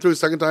first time through, the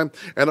second time.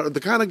 And the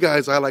kind of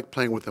guys I like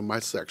playing with in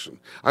my section.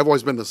 I've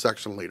always been the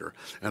section leader,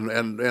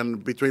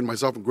 and between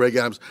myself and Greg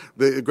Adams,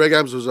 Greg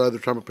Adams was the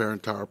trumpet player in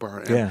Tower Power.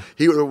 And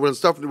when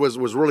stuff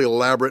was really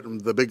elaborate and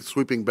the big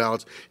sweeping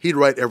ballads, he'd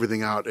write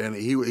everything out, and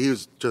he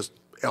was just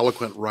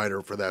eloquent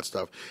writer for that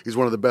stuff. He's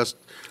one of the best,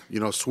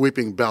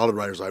 sweeping ballad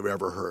writers I've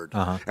ever heard.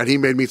 And he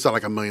made me sound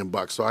like $1 million.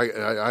 So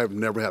I've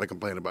never had a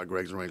complaint about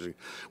Greg's arranging.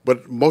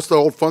 But most of the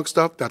old funk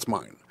stuff, that's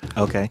mine.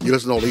 Okay. You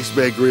listen to old East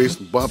Bay Grease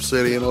and Bump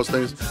City and those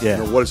things.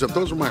 Yeah. What is it?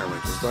 Those are my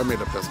arrangements. I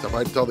made up that stuff.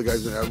 I'd tell the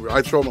guys,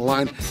 I'd throw them a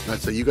line, and I'd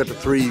say, you got the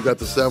 3, you got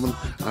the 7.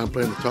 I'm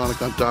playing the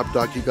tonic on top,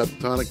 Doc. You got the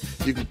tonic.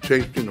 You can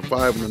change between the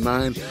 5 and the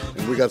 9,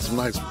 and we got some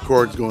nice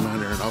chords going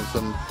on there. And all of a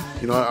sudden,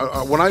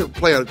 when I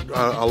play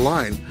a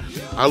line,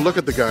 I look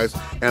at the guys,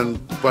 and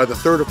by the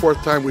 3rd or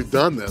 4th time we've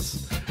done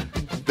this,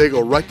 they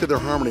go right to their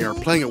harmony, are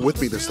playing it with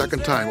me the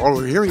second time. Or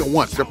we're hearing it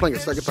once, they're playing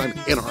it second time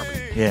in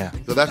harmony. Yeah.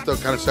 So that's the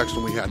kind of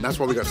section we had, and that's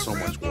why we got so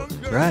much work.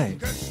 Right.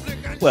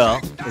 Well,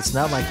 it's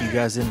not like you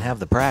guys didn't have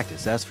the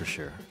practice, that's for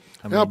sure.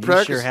 I mean,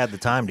 you sure had the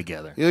time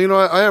together.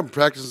 I haven't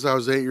practiced since I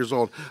was 8 years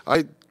old.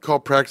 I call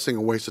practicing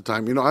a waste of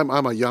time. I'm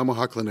a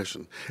Yamaha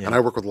clinician, and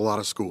I work with a lot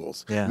of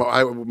schools. Yeah.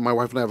 My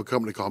wife and I have a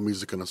company called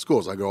Music in the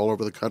Schools. I go all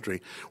over the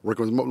country,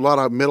 working with a lot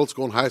of middle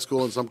school and high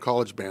school and some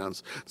college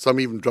bands,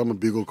 some even drum and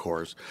bugle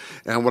corps.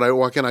 And when I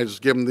walk in, I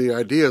just give them the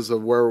ideas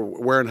of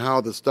where and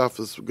how the stuff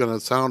is going to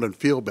sound and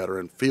feel better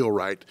and feel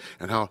right,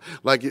 and how,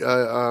 like we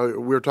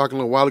were talking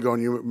a little while ago,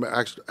 and you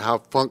actually how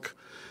funk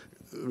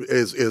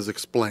is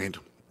explained.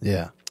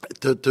 Yeah.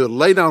 To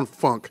lay down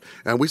funk,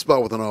 and we spell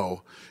it with an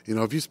O.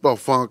 If you spell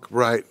funk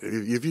right,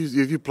 if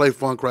you play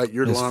funk right,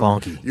 your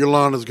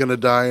lawn is going to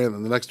die,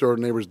 and the next door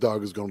neighbor's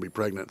dog is going to be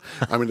pregnant.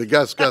 I mean,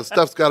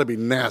 stuff's got to be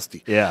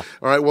nasty. Yeah.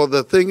 All right. Well,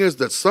 the thing is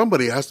that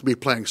somebody has to be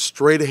playing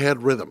straight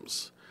ahead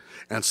rhythms,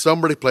 and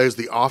somebody plays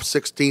the off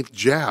 16th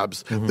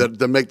jabs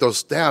that make those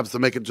stabs to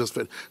make it just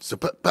fit.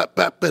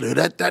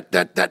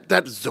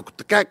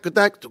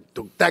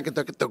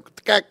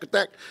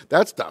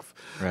 That stuff.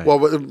 Right. Well,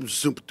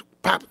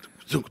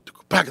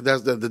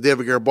 that's the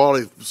David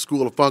Garibaldi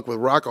school of funk with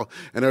Rocco,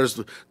 and there's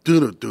the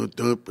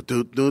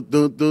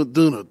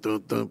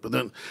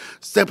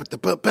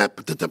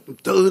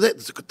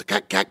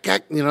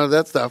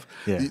that stuff.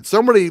 Yeah.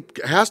 Somebody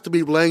has to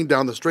be laying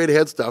down the straight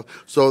ahead stuff,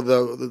 so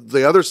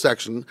the other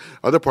section,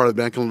 other part of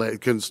the band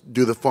can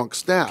do the funk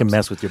stabs. Can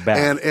mess with your back.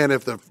 And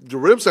if the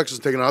rhythm section is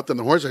taken out, then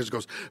the horn section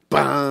goes.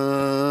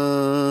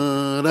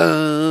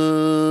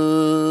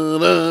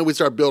 We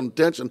start building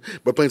tension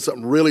by playing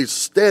something really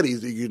steady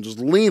that you can just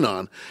lean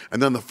on,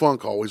 and then the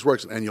funk always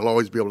works, and you'll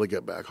always be able to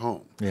get back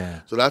home.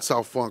 Yeah. So that's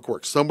how funk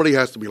works. Somebody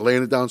has to be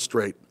laying it down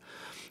straight.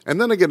 And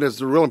then again, there's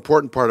the real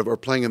important part of our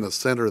playing in the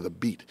center of the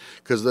beat,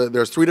 because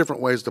there's 3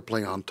 different ways to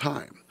play on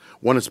time.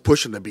 One is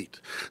pushing the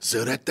beat.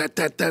 So some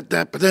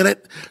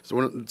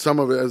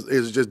of it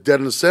is just dead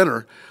in the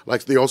center,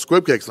 like the old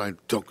Squib Cakes line.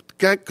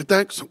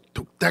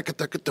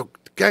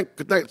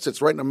 It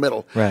sits right in the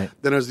middle. Right.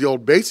 Then there's the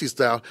old bassy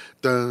style.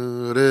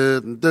 Where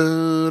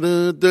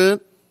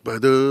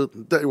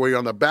you're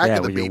on the back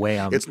of the beat.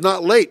 It's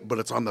not late, but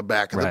it's on the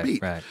back of the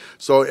beat. Right.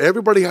 So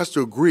everybody has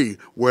to agree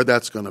where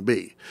that's going to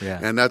be. Yeah.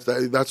 And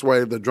that's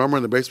why the drummer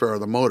and the bass player are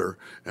the motor,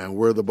 and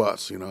we're the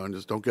bus, and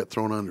just don't get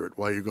thrown under it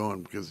while you're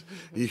going, because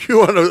you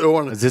want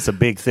to. Is this a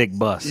big, thick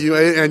bus?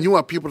 And you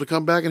want people to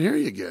come back and hear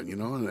you again,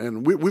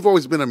 And we've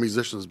always been a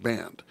musician's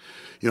band.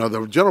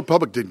 The general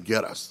public didn't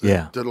get us.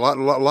 Yeah. A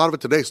lot of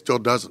it today still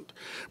doesn't.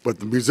 But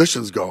the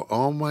musicians go,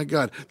 oh, my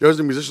God. There's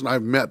a musician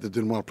I've met that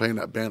didn't want to play in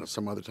that band at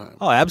some other time.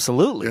 Oh,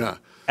 absolutely. Yeah.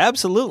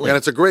 Absolutely. And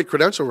it's a great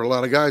credential for a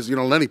lot of guys.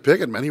 Lenny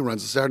Pickett, man, he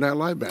runs the Saturday Night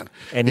Live band.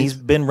 And he's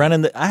been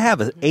running I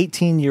have an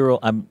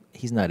 18-year-old.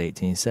 He's not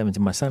 18, he's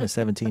 17. My son is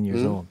 17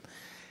 years old.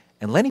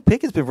 And Lenny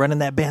Pickett's been running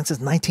that band since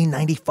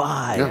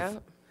 1995.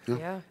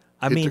 Yeah.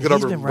 I mean, he's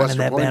been running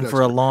that band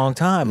for a long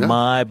time.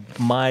 Yeah.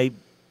 My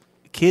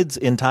kid's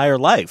entire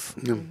life.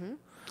 Yeah.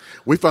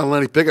 We found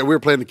Lenny Pickett. We were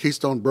playing the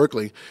Keystone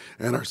Berkeley,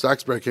 and our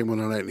sax player came one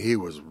night, and he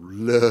was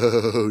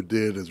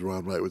loaded, as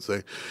Ron Light would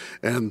say.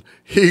 And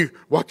he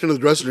walked into the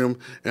dressing room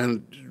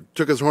and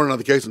took his horn out of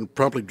the case and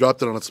promptly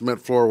dropped it on a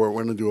cement floor where it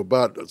went into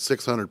about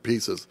 600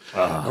 pieces.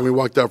 And we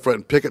walked out front,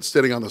 and Pickett's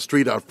sitting on the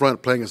street out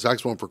front playing a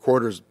saxophone for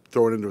quarters,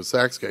 throwing it into a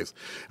sax case.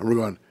 And we're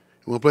going,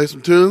 you want to play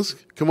some tunes?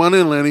 Come on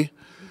in, Lenny.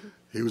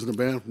 He was in the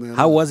band from then.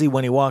 How was he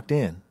when he walked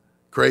in?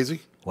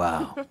 Crazy.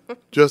 Wow.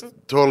 Just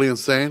totally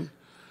insane.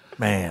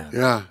 Man.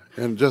 Yeah.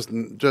 And just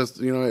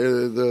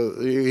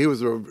he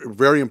was a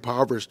very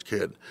impoverished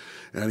kid,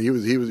 and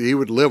he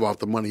would live off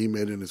the money he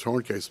made in his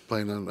horn case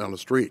playing on the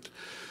street.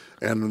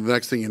 And the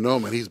next thing you know,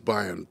 man, he's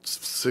buying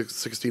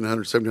 $1,600,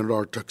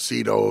 $1,700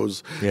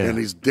 tuxedos, and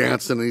he's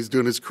dancing, and he's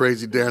doing his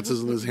crazy dances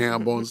and his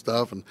hambo and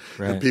stuff, and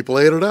people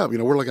ate it up.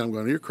 We're looking at him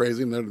going, "You're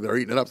crazy," and they're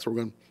eating it up. So we're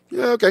going,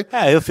 "Yeah, okay."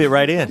 Yeah, he'll fit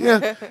right in.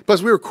 Yeah.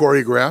 Plus, we were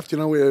choreographed.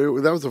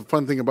 That was a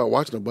fun thing about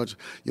watching a bunch.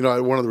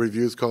 One of the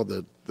reviews called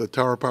the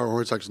Tower Power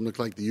horn section looked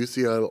like the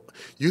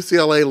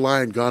UCLA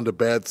lion gone to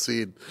bad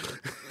seed.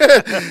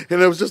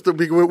 And it was just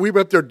we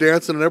were up there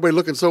dancing and everybody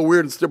looking so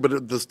weird,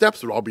 but the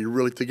steps would all be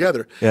really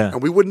together. Yeah.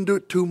 And we wouldn't do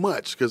it too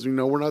much because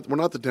we're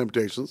not the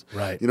Temptations.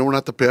 Right. We're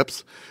not the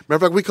Pips. Matter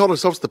of fact, we called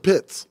ourselves the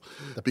Pits.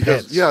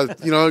 Pits.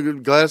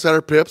 Gladys had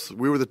her Pips.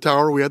 We were the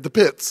Tower. We had the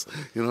Pits.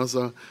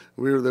 So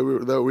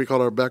we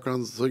called our back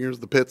background singers,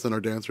 the pits, and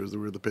our dancers. We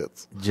were the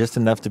pits. Just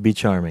enough to be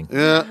charming.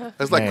 Yeah,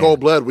 it's like Man.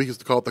 Cold Blood. We used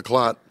to call it the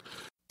clot.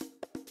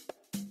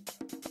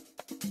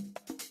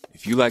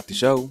 If you like the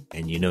show,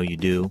 And you know you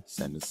do.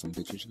 send us some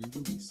pictures of your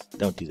boobies.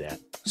 Don't do that.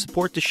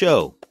 Support the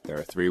show. There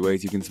are 3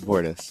 ways you can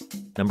support us.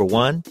 Number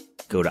 1,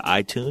 go to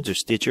iTunes or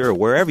Stitcher or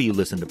wherever you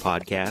listen to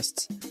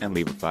podcasts. And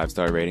leave a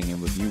 5-star rating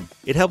and review.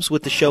 It helps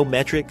with the show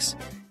metrics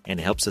and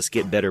helps us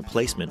get better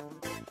placement.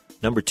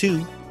 Number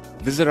 2,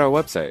 Visit our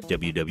website.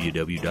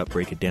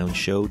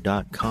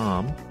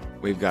 www.breakitdownshow.com.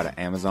 We've got an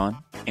Amazon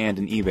and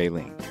an eBay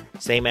link.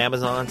 Same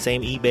Amazon,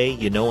 same eBay,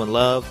 you know and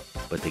love,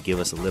 but they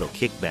give us a little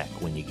kickback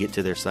when you get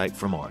to their site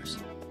from ours.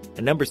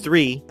 And number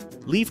 3,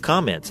 leave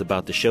comments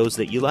about the shows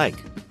that you like.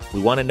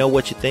 We want to know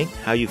what you think,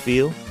 how you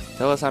feel.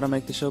 Tell us how to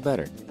make the show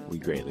better. We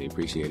greatly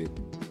appreciate it.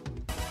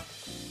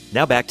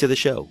 Now back to the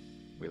show.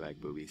 We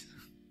like boobies.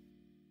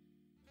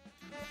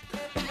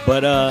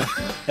 But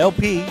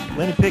LP,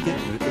 Lenny Pickett,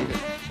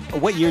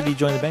 what year did he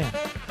join the band?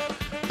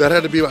 That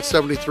had to be about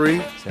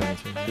 73.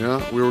 73.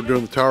 Yeah, we were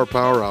doing the Tower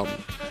Power album,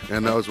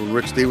 and that was when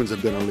Rick Stevens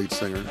had been our lead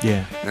singer.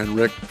 Yeah. And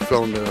Rick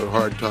fell into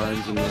hard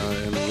times and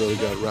really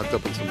got wrapped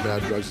up in some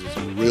bad drugs and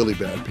some really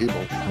bad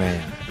people.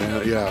 Man.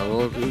 And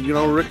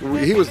well, Rick,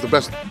 he was the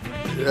best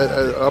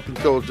up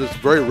until just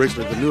very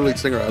recently. The new lead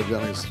singer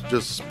is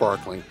just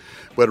sparkling,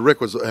 but Rick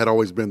had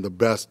always been the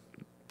best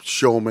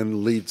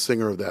showman, lead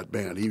singer of that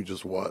band. He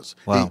just was.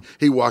 Wow.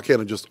 He walk in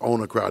and just own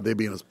a crowd. They'd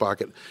be in his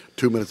pocket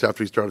 2 minutes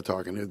after he started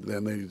talking,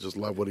 and they just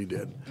loved what he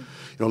did.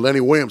 Lenny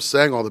Williams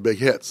sang all the big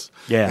hits.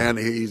 Yeah. And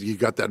he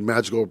got that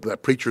magical,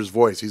 that preacher's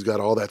voice. He's got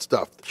all that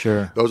stuff.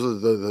 Sure. Those are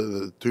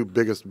the 2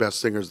 biggest,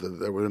 best singers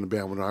that were in the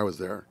band when I was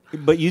there.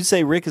 But you'd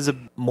say Rick is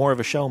more of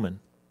a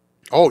showman.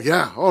 Oh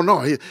yeah. Oh no.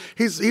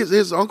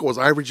 His uncle was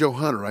Ivory Joe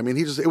Hunter. I mean,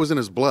 it was in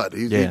his blood.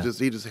 He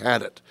just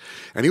had it,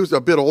 and he was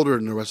a bit older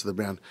than the rest of the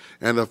band.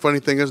 And the funny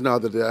thing is now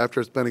that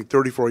after spending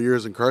 34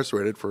 years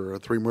incarcerated for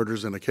 3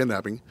 murders and a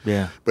kidnapping,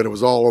 but it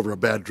was all over a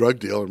bad drug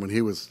deal. And when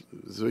he was,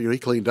 he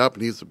cleaned up,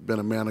 and he's been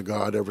a man of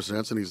God ever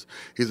since. And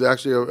he's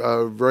actually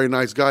a very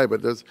nice guy.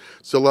 But there's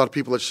still a lot of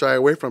people that shy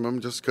away from him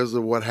just because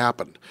of what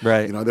happened.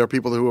 Right. There are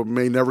people who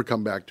may never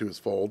come back to his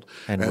fold.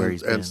 And where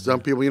he's been. And some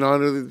people,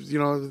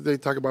 they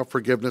talk about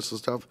forgiveness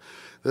and stuff.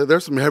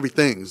 There's some heavy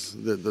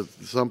things that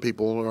some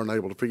people aren't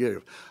able to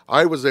forgive.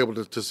 I was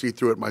able to see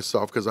through it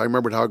myself because I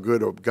remembered how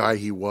good a guy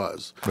he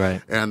was.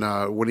 Right. And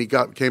when he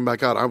came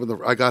back out,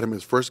 I got him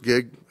his first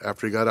gig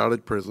after he got out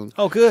of prison.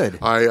 Oh, good.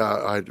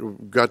 I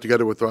got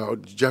together with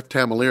Jeff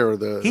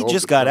Tamalier. He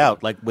just got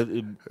out, like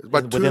within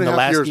the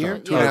last year?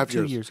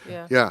 2.5 years.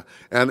 Yeah.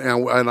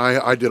 And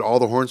I did all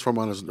the horns for him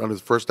on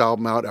his first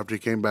album out after he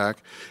came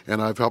back,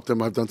 and I've helped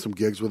him. I've done some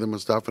gigs with him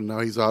and stuff, and now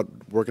he's out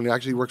working. He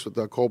actually works with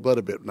Cold Blood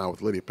a bit now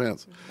with Lydia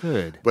Pence.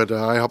 Good. But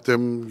I helped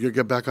him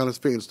get back on his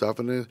feet and stuff,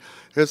 and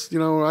it's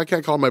I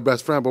can't call him my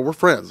best friend, but we're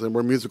friends, and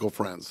we're musical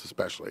friends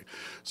especially.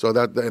 So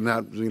that in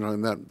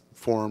that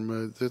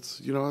form,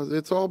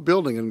 it's all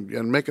building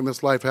and making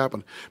this life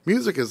happen.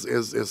 Music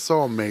is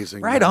so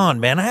amazing. Right on,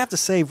 man. I have to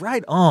say,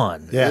 right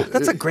on. Yeah.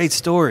 That's a great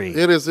story.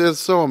 It's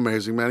so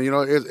amazing, man.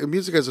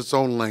 Music has its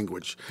own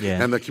language,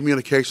 and the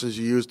communications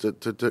you use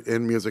to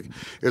in music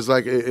is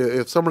like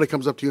if somebody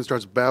comes up to you and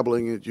starts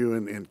babbling at you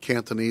in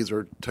Cantonese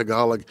or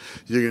Tagalog,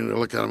 you're gonna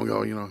look at them and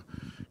go,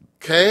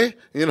 okay,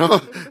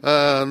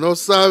 no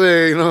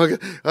sabe,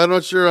 I'm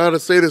not sure how to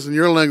say this in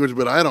your language,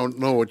 but I don't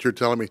know what you're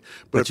telling me.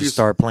 But if you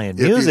start playing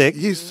music,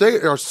 you say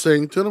or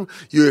sing to them,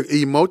 you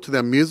emote to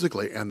them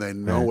musically, and they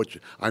know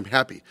I'm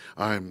happy,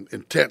 I'm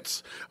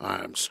intense,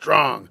 I'm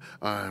strong,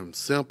 I'm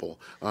simple,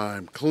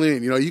 I'm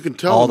clean. You can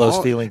tell all them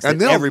those feelings and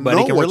that they'll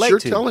everybody know can what relate you're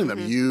to. telling them.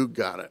 You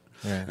got it,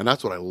 and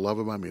that's what I love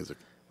about music.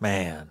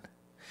 Man.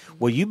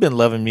 Well, you've been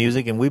loving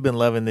music, and we've been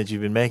loving that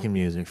you've been making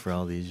music for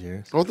all these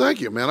years. Well,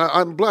 thank you, man.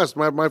 I'm blessed.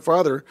 My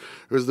father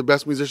was the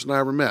best musician I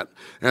ever met.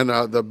 And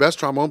the best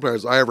trombone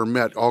players I ever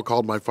met all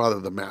called my father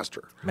the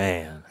master.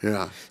 Man.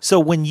 Yeah. So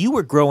when you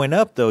were growing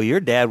up, though, your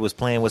dad was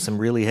playing with some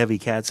really heavy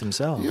cats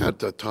himself. Yeah,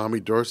 the Tommy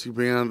Dorsey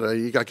band.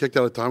 He got kicked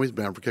out of Tommy's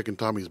band for kicking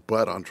Tommy's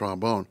butt on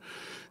trombone.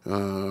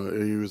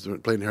 He was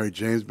playing Harry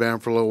James'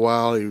 band for a little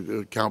while.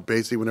 He Count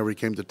Basie whenever he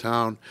came to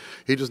town.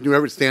 He just knew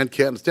every Stan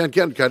Kenton. Stan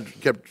Kenton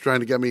kept trying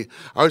to get me.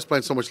 I was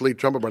playing so much lead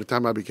trumpet by the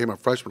time I became a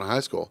freshman in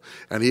high school,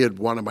 and he had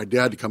wanted my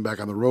dad to come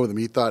back on the road with him.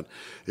 He thought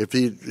if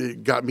he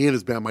got me in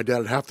his band, my dad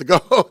would have to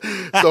go.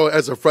 So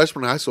as a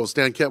freshman in high school,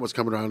 Stan Kenton was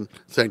coming around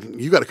saying,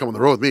 "You got to come on the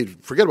road with me.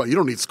 Forget about it. You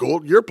don't need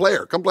school. You're a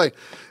player. Come play."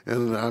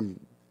 And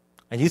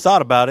you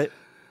thought about it.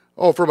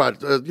 Oh, for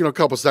about a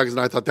couple seconds,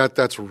 and I thought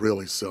that's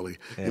really silly.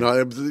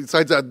 Yeah.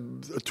 Besides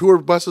that, tour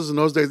buses in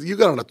those days, you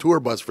got on a tour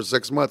bus for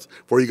 6 months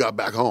before you got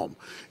back home.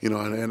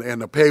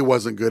 And the pay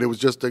wasn't good. It was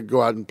just to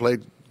go out and play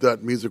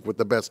that music with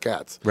the best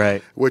cats,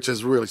 right? Which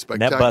is really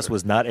spectacular. And that bus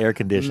was not air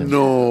conditioned.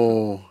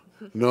 No,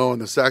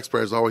 and the sax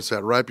players always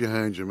sat right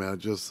behind you, man. It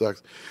just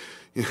sucks.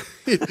 You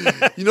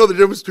know the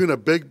difference between a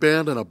big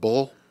band and a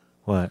bull?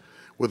 What?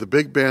 With the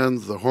big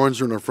bands, the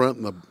horns are in the front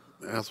and the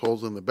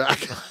assholes in the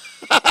back.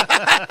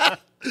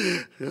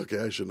 Okay,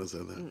 I shouldn't have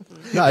said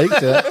that. No, you can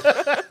say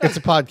that. It's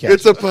a podcast.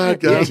 It's a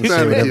podcast. you I'm trying can say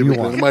to whatever keep you it.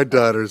 want. My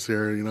daughter's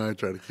here. I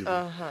try to keep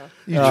it.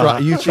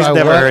 You She's try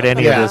never what? heard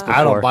any of this I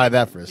before. don't buy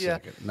that for a Yeah.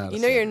 second. Not a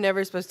You know you're second.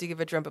 never supposed to give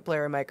a trumpet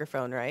player a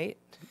microphone, right?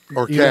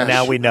 Or cash.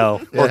 Now we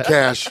know. Or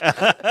cash.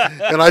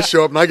 And I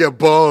show up and I get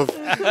both.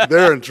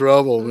 They're in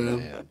trouble,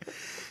 man.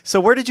 So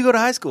where did you go to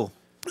high school?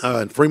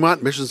 In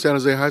Fremont, Mission San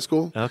Jose High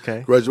School.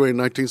 Okay. Graduated in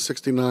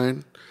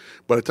 1969.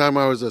 By the time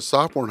I was a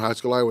sophomore in high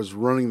school, I was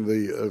running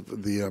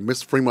the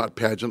Miss Fremont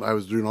pageant. I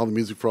was doing all the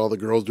music for all the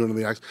girls, doing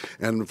the acts.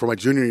 And for my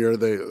junior year,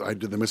 I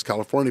did the Miss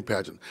California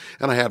pageant.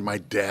 And I had my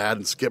dad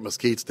and Skip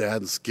Mesquite's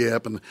dad and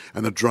Skip and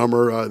the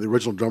drummer, the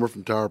original drummer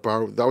from Tower of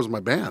Power. That was my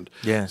band.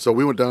 Yeah. So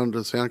we went down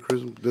to Santa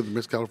Cruz and did the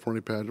Miss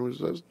California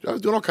pageant. I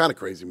was doing all kind of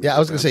crazy music. Yeah, I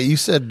was going to say, you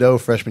said no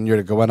freshman year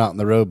to going out on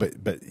the road,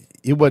 but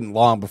it wasn't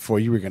long before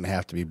you were going to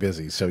have to be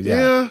busy. So,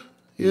 yeah.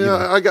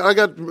 Yeah, I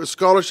got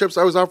scholarships.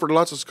 I was offered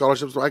lots of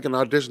scholarships. So I can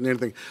audition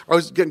anything. I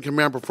was getting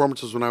command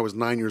performances when I was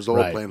 9 years old,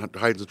 Right. playing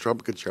Haydn's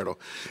Trumpet Concerto,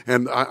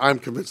 and I'm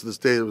convinced to this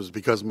day it was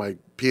because my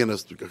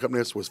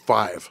accompanist was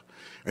 5,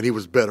 and he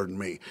was better than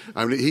me.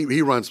 I mean,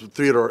 he runs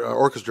theater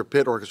orchestra,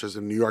 pit orchestras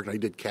in New York, and he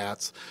did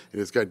Cats. And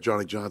this guy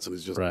Johnny Johnson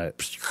is just Right.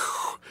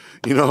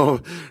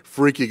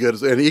 freaky good,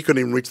 and he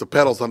couldn't even reach the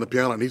pedals on the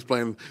piano, and he's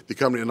playing the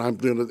company, and I'm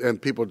doing it,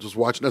 and people just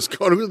watching us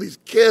going, who are these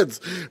kids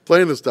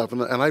playing this stuff?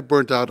 And I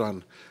burnt out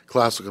on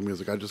classical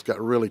music. I just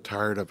got really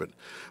tired of it.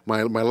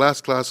 My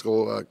last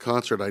classical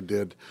concert I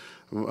did,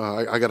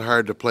 I got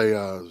hired to play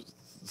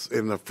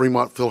in the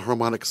Fremont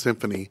Philharmonic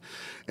Symphony,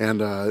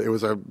 and it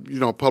was a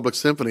public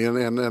symphony, and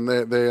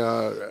they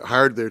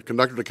hired their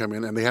conductor to come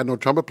in, and they had no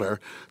trumpet player,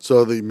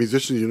 so the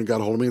musicians union got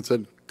a hold of me and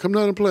said, come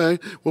down and play.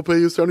 We'll pay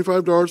you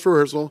 $75 for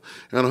rehearsal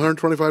and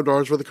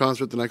 $125 for the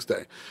concert the next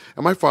day.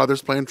 And my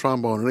father's playing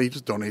trombone, and he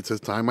just donates his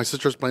time. My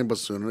sister's playing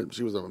bassoon, and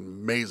she was an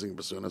amazing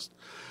bassoonist.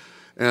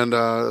 And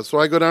so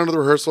I go down to the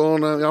rehearsal,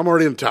 and I'm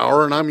already in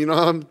Tower, and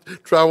I'm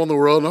traveling the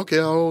world. And okay,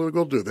 I'll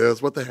go do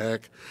this. What the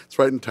heck? It's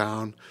right in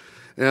town.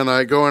 And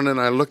I go in and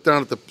I look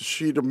down at the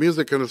sheet of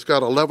music, and it's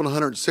got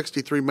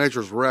 1,163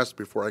 measures rest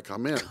before I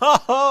come in.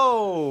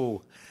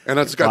 Oh! And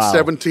it's got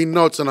 17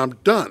 notes, and I'm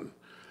done.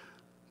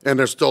 And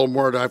there's still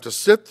more that I have to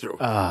sit through.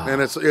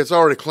 And it's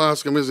already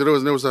classical music. It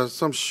was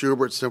some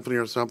Schubert symphony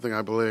or something,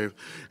 I believe.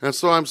 And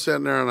so I'm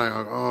sitting there, and I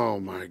go, oh,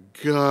 my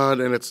God.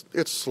 And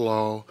it's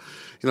slow.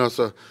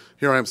 So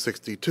here I am,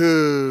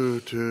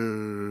 62,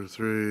 2,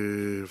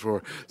 3,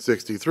 4,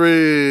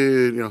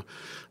 63,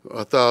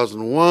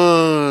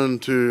 1,001,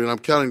 2, and I'm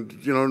counting,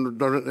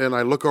 and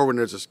I look over, and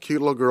there's this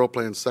cute little girl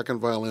playing second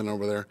violin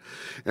over there.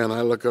 And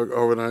I look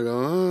over, and I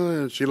go, oh,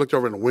 and she looked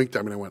over and winked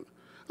at me, and I went,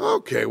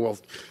 okay, well,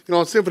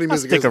 symphony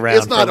music stick around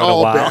it's not for a little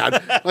all while.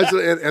 bad.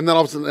 And then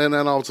all of a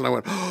sudden I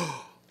went,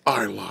 oh,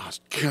 I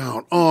lost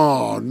count.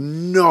 Oh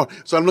no!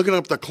 So I'm looking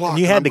up the clock.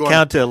 You had and to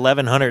count to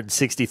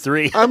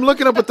 1,163. I'm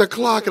looking up at the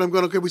clock, and I'm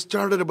going, okay, we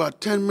started about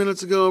 10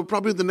 minutes ago.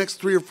 Probably the next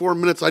 3 or 4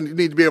 minutes I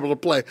need to be able to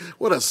play.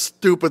 What a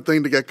stupid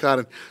thing to get caught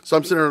in. So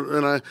I'm sitting there,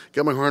 and I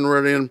got my horn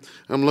ready, and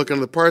I'm looking.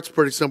 The part's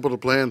pretty simple to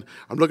play, and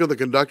I'm looking at the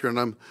conductor, and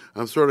I'm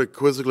sort of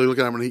quizzically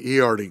looking at him, and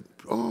he already,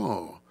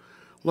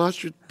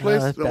 lost your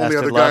place. That Only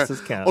bastard lost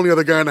his count. only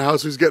other guy in the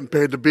house who's getting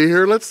paid to be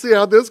here. Let's see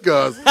how this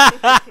goes.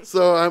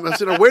 So I'm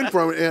sitting there waiting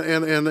for him,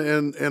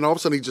 and all of a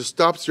sudden he just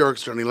stops the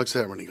orchestra, and he looks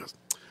at me, and he goes,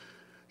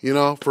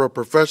 for a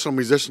professional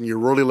musician, you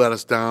really let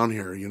us down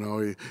here.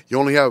 You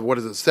only have,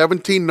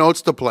 17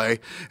 notes to play,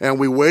 and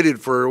we waited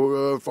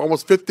for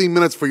almost 15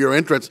 minutes for your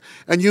entrance,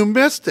 and you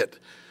missed it.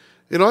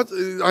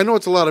 I know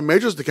it's a lot of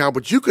measures to count,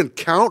 but you can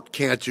count,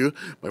 can't you?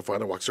 My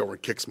father walks over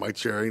and kicks my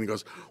chair, and he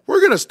goes,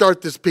 we're going to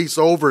start this piece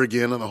over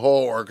again, and the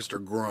whole orchestra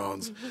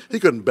groans. He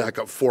couldn't back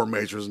up 4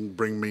 measures and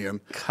bring me in.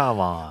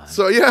 Come on.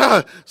 So,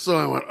 yeah. So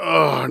I went,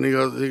 and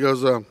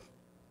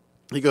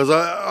he goes,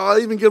 I'll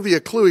even give you a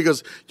clue. He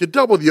goes, you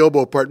double the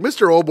oboe part.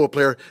 Mr. Oboe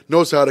player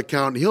knows how to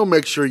count, and he'll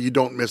make sure you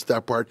don't miss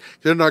that part.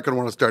 They're not going to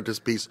want to start this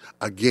piece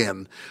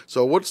again.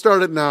 So we'll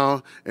start it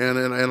now, and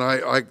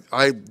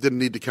I didn't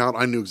need to count.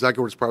 I knew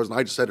exactly where his part was, and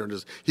I just sat there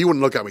and he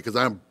wouldn't look at me because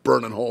I'm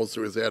burning holes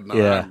through his head,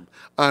 and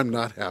I'm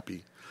not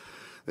happy.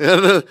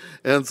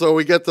 And so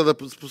we get to the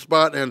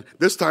spot, and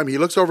this time he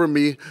looks over at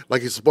me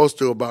like he's supposed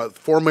to about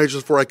 4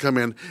 measures before I come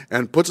in,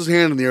 and puts his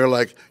hand in the air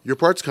like, your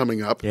part's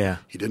coming up. Yeah.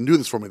 He didn't do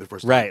this for me the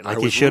first time. Right, like I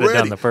he was should have done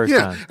ready. the first yeah.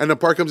 time. And the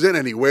part comes in,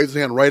 and he waves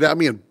his hand right at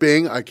me, and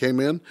bing, I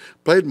came in,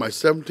 played my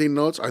 17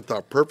 notes. I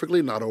thought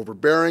perfectly, not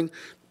overbearing.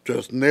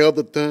 Just nailed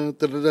the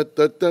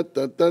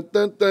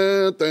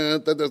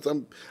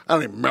I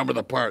don't even remember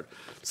the part.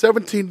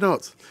 17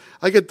 notes.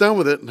 I get done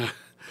with it, and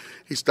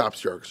he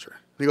stops the orchestra.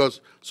 He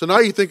goes, so now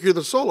you think you're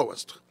the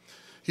soloist.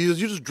 He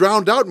says, you just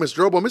drowned out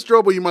Mr. Oboe. Mr.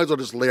 Oboe, you might as well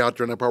just lay out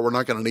during that part. We're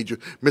not going to need you.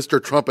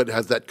 Mr. Trumpet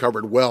has that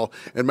covered well.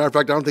 And matter of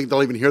fact, I don't think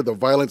they'll even hear the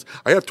violins.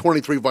 I have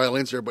 23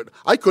 violins here, but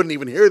I couldn't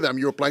even hear them.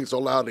 You were playing so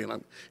loudly.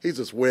 And he's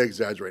just way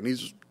exaggerating. He's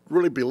just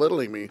really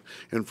belittling me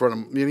in front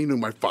of me. And he knew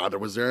my father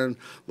was there and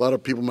a lot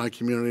of people in my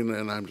community.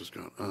 And I'm just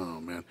going, oh,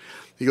 man.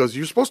 He goes,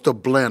 you're supposed to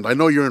blend. I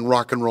know you're in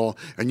rock and roll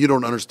and you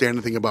don't understand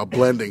anything about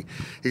blending.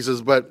 He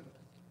says, but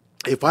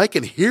if I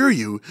can hear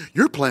you,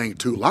 you're playing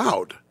too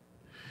loud.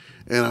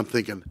 And I'm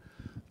thinking,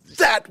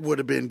 that would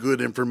have been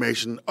good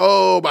information,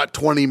 about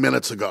 20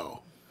 minutes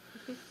ago.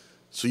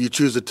 So you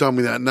choose to tell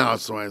me that now.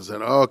 So I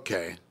said,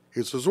 okay.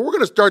 He says, we're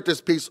going to start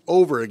this piece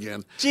over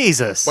again.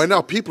 Jesus. By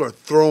now, people are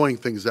throwing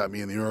things at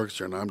me in the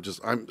orchestra, and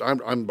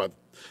I'm about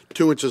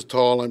 2 inches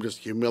tall. I'm just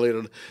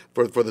humiliated.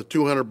 For the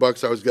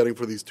 $200 I was getting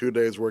for these 2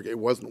 days' work, it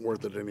wasn't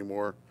worth it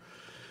anymore.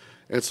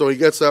 And so he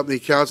gets up and he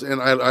counts,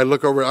 and I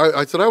look over.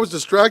 I said I was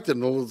distracted,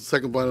 and the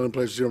second violin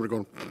player, she's over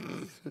going,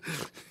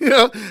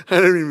 I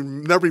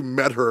never even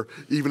met her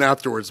even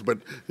afterwards, but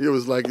it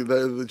was like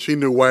she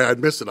knew why I'd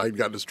missed it. I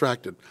got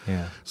distracted.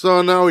 Yeah.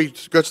 So now he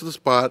gets to the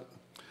spot.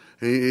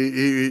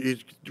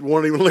 He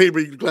won't even leave,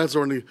 but he glances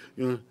over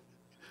and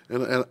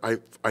and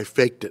I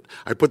faked it.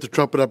 I put the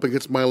trumpet up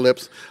against my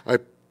lips. I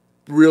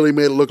really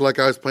made it look like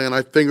I was playing.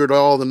 I fingered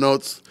all the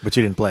notes. But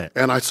you didn't play it.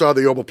 And I saw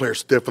the oboe player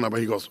stiffen up,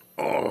 and he goes,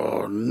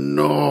 oh,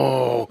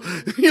 no.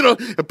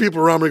 And people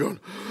around me going,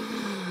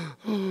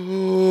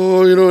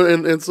 oh,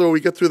 and so we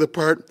get through the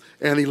part,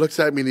 and he looks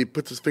at me, and he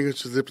puts his fingers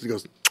to his lips, and he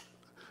goes,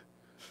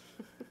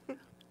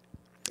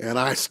 and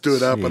I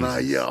stood up, and I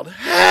yelled,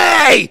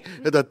 hey,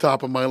 at the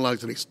top of my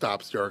lungs, and he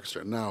stops the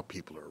orchestra. Now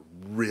people are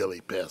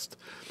really pissed.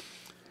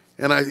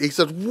 And he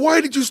said,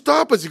 why did you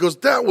stop us? He goes,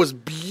 that was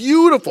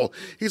beautiful.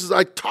 He says,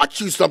 I taught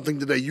you something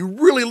today. You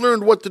really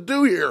learned what to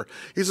do here.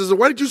 He says,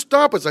 why did you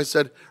stop us? I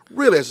said,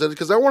 really? I said,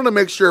 because I want to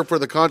make sure for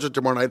the concert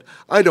tomorrow night,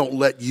 I don't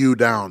let you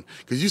down,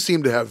 because you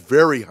seem to have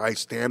very high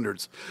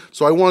standards.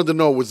 So I wanted to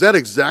know, was that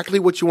exactly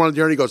what you wanted to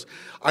hear? And he goes,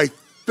 I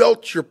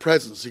felt your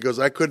presence. He goes,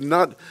 I could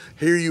not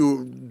hear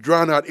you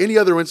drown out any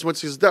other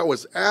instruments. He says, that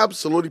was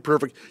absolutely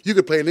perfect. You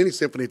could play in any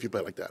symphony if you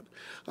play like that.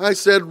 I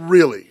said,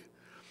 really?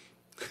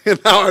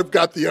 And now I've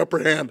got the upper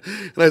hand.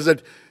 And I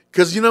said,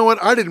 because you know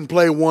what? I didn't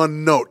play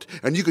one note.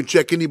 And you can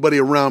check anybody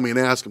around me and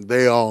ask them.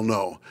 They all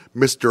know.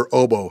 Mr.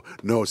 Oboe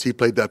knows he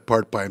played that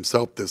part by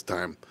himself this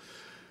time.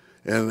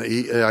 And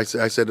I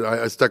said,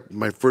 I stuck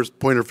my first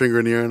pointer finger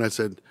in the air and I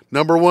said,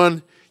 number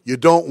one, you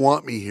don't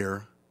want me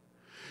here.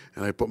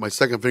 And I put my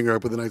second finger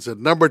up, and then I said,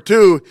 number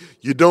two,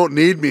 you don't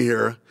need me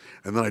here.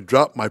 And then I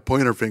dropped my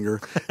pointer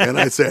finger, and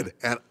I said,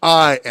 and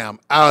I am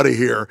out of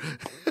here.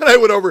 And I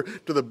went over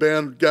to the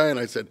band guy, and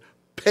I said,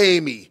 pay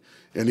me.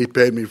 And he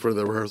paid me for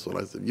the rehearsal.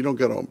 And I said, you don't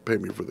got to pay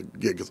me for the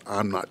gig because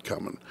I'm not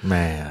coming.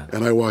 Man.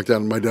 And I walked out,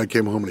 and my dad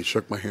came home, and he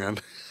shook my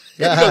hand.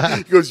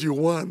 He goes, you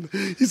won.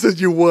 He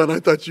says, you won. I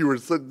thought you were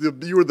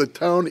the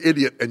town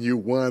idiot, and you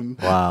won.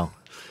 Wow.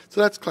 So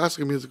that's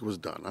classical music was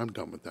done. I'm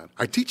done with that.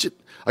 I teach it.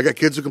 I got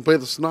kids who can play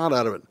the snot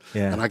out of it.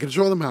 Yeah. And I can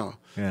show them how.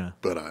 Yeah.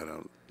 But I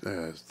don't.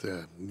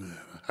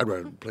 I'd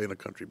rather play in a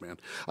country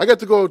band. I got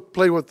to go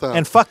play with...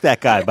 and fuck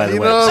that guy, by the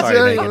way.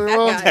 Sorry, Megan.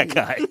 That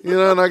guy.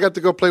 And I got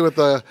to go play with...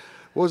 what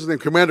was his name?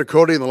 Commander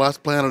Cody in The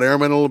Last Planet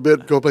Airman a little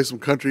bit. Go play some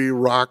country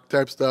rock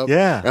type stuff.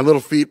 Yeah. And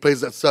Little Feat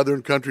plays that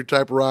southern country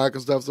type rock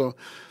and stuff. So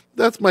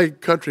that's my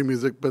country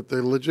music. But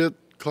the legit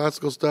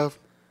classical stuff...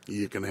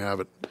 You can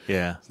have it.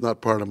 Yeah. It's not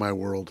part of my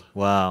world.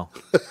 Wow.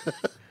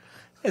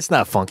 It's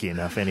not funky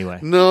enough anyway.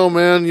 No,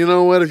 man. You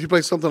know what? If you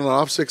play something on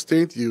off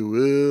 16th, you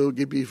will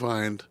be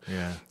fined.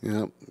 Yeah.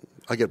 Yeah.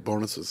 I get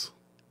bonuses.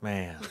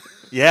 Man.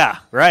 Yeah,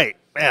 right.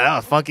 Man, that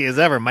was funky as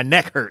ever. My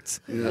neck hurts.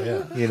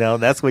 Yeah.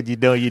 That's when you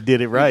know you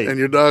did it right. And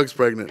your dog's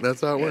pregnant. That's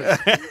how it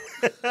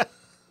works.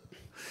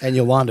 And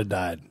Yolanda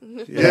died.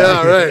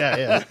 Yeah, right.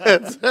 Yeah.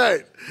 That's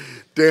right.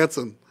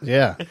 Dancing.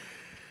 Yeah.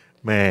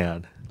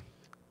 Man.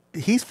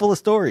 He's full of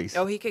stories.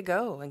 Oh, he could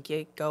go and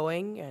keep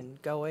going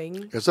and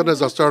going. Yeah,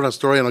 sometimes I'll start on a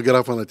story and I'll get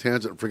off on a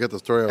tangent and forget the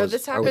story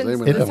This I was aiming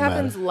happens. at. This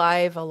happens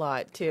live a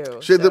lot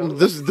too.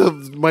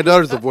 My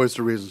daughter's the voice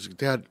of reason. She goes,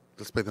 Dad,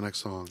 let's play the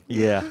next song.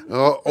 Yeah.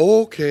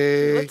 Oh,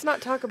 okay. Let's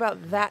not talk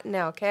about that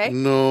now, okay?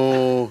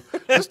 No.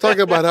 Let's talk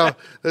about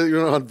how,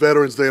 on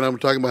Veterans Day, and I'm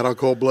talking about how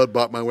Cold Blood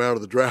bought my way out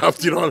of the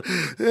draft. They don't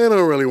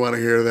really want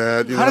to hear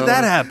that. How did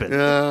that happen?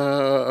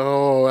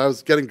 I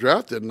was getting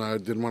drafted, and I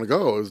didn't want to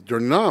go. It was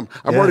during Nam.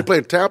 I'm already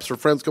playing taps for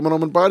friends coming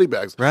home in body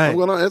bags. Right. I'm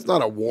going, it's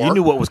not a war. You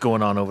knew what was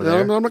going on over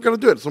there. I'm not going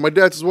to do it. So my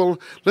dad says, well,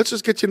 let's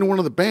just get you into one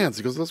of the bands.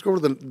 He goes, let's go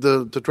over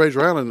to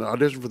Treasure Island and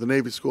audition for the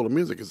Navy School of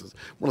Music. He says,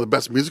 one of the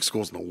best music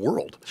schools in the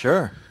world. Sure.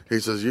 He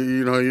says,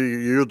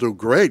 you'll do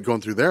great going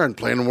through there and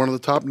playing in one of the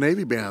top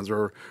Navy bands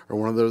or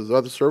one of those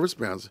other service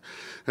bands.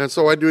 And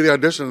so I do the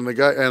audition, and the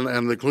guy and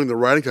including the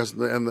writing test,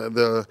 and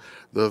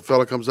the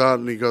fellow comes out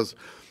and he goes,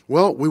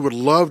 well, we would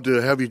love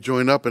to have you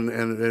join up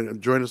and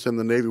join us in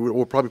the Navy.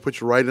 We'll probably put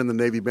you right in the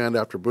Navy band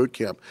after boot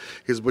camp.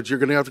 He says, but you're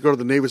going to have to go to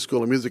the Navy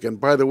School of Music. And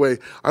by the way,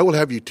 I will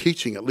have you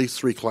teaching at least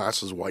 3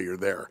 classes while you're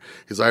there.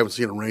 Because I haven't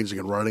seen arranging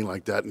and writing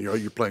like that. And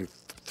you're playing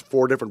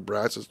 4 different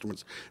brass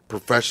instruments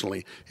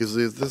professionally. He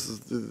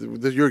says,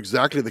 you're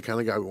exactly the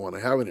kind of guy we want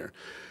to have in here.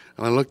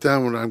 And I look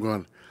down and I'm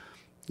going,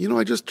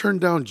 I just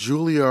turned down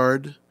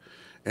Juilliard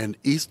and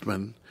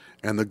Eastman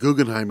and the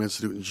Guggenheim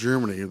Institute in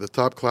Germany, the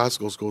top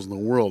classical schools in the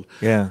world.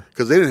 Yeah.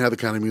 Because they didn't have the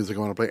kind of music I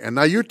want to play. And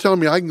now you're telling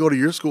me I can go to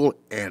your school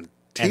and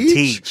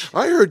teach?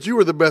 I heard you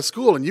were the best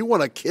school, and you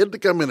want a kid to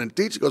come in and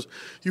teach. He goes,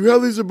 you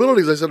have these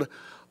abilities. I said,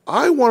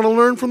 I want to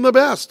learn from the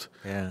best.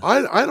 Yeah.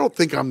 I don't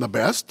think I'm the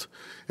best.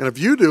 And if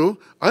you do,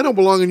 I don't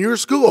belong in your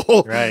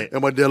school. Right.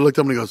 And my dad looked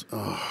up and he goes,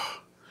 oh.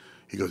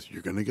 He goes,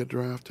 you're going to get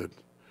drafted.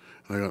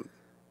 And I go,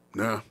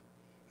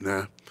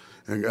 nah.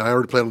 And I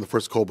already played on the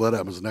first Cold Blood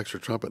album as an extra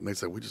trumpet. And they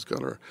said, we just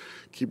got our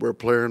keyboard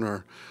player and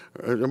our...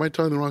 Am I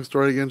telling the wrong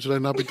story again? Should I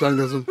not be telling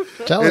this one?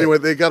 Anyway,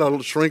 they got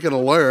a shrink and a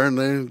lawyer, and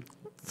they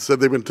said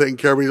they've been taking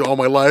care of me all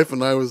my life,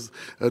 and I was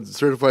a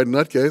certified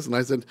nutcase. And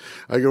I said,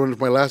 I go into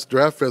my last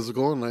draft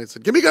physical, and I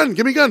said, give me a gun,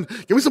 give me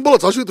some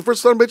bullets. I'll shoot the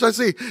first son of a bitch I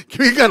see.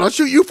 Give me a gun, I'll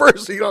shoot you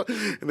first. You know?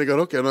 And they go,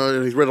 okay.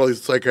 And he read all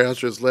these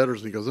psychiatrist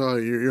letters, and he goes, oh,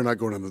 you're not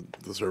going in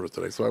the service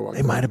today. So I walked.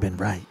 They might have been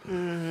right.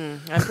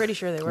 Mm-hmm. I'm pretty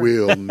sure they were.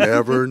 We'll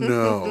never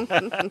know.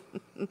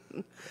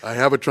 I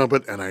have a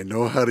trumpet, and I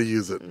know how to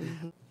use it.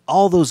 Mm-hmm.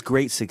 All those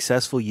great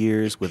successful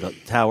years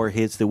with tower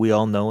hits that we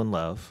all know and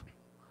love,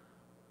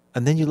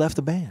 and then you left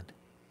the band.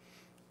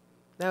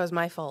 That was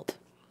my fault.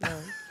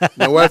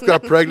 My wife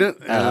got pregnant,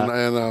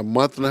 and a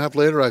month and a half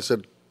later, I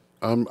said,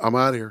 I'm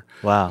out of here.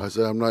 Wow. I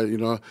said, I'm not,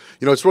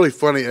 it's really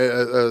funny.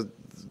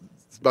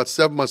 About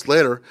 7 months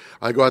later,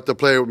 I go out to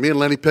play with me and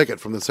Lenny Pickett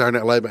from the Saturday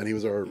Night Live band. He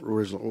was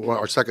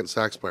our second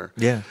sax player.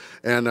 Yeah.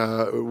 And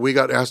we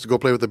got asked to go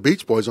play with the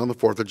Beach Boys on the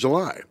 4th of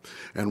July.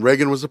 And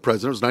Reagan was the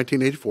president. It was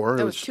 1984.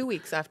 That was 2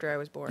 weeks after I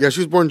was born. Yeah, she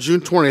was born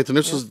June 20th, and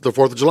this was the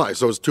 4th of July.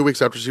 So it was 2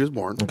 weeks after she was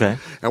born. Okay.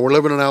 And we're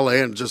living in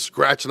L.A. and just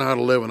scratching how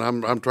to live. And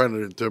I'm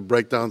trying to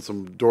break down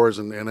some doors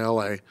in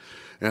L.A.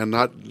 And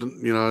not,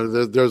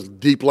 there's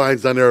deep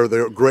lines down there.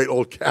 They're great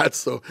old cats,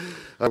 so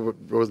I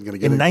wasn't going to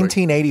get in it.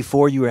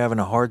 1984, you were having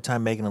a hard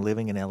time making a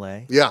living in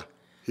L.A.? Yeah.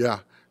 You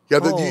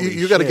got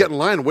to get in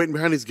line waiting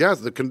behind these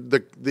guys.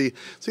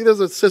 See, there's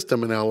a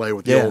system in L.A.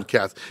 with the old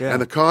cats. Yeah.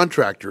 And the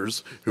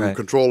contractors who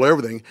control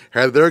everything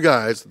have their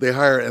guys they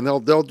hire, and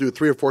they'll do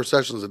 3 or 4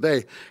 sessions a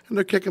day, and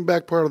they're kicking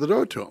back part of the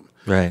dough to them.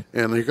 Right.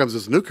 And here comes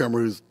this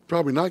newcomer who's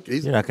probably not.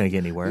 You're not going to get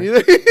anywhere.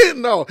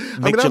 No.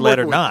 Mic Gillette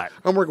or not.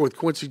 I'm working with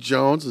Quincy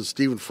Jones and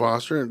Stephen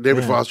Foster and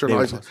David Foster.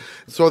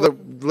 So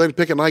Lenny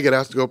Pickett and I get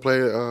asked to go play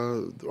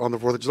on the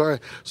 4th of July.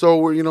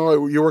 So,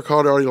 you work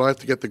hard all your life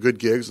to get the good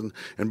gigs and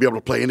be able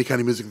to play any kind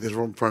of music that's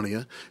in front of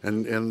you.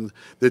 And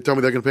they tell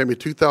me they're going to pay me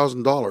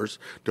 $2,000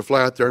 to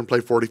fly out there and play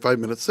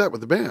 45-minute set with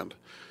the band.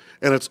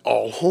 And it's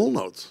all whole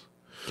notes.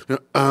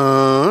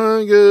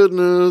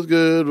 Goodness,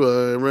 good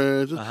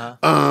vibrations.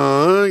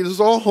 This is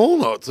all whole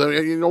notes. I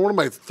mean, one of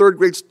my 3rd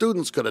grade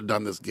students could have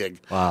done this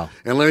gig. Wow.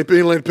 And Lenny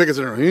Pickett's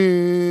in there.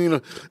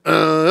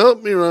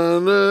 Help me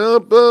run,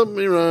 help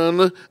me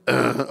run.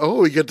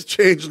 We get to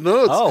change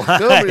notes. Oh,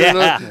 help me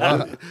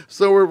run.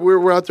 So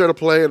we're out there to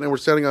play, and we're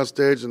standing on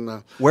stage.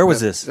 And where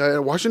was this?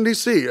 Washington,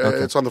 D.C. Okay.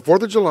 It's on the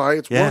 4th of July.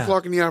 It's 1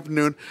 o'clock in the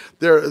afternoon.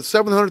 There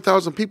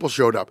 700,000 people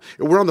showed up.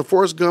 We're on the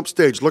Forrest Gump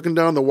stage, looking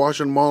down the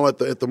Washington Mall at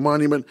the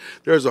monument.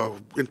 There's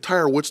an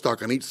entire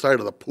Woodstock on each side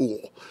of the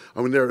pool.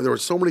 I mean, there were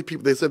so many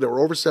people. They said there were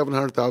over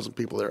 700,000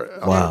 people there.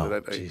 Wow.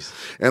 That day.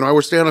 And I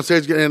was standing on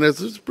stage, and this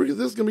is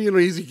going to be an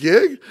easy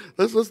gig.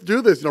 Let's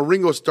do this.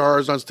 Ringo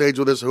Starr's on stage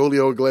with us,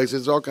 Julio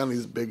Iglesias, all kind of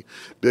these big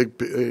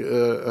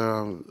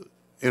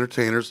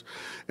entertainers.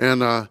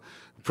 And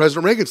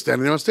President Reagan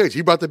standing there on stage.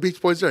 He brought the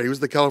Beach Boys there. He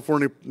was the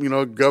California,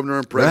 governor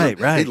and president.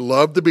 Right. He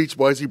loved the Beach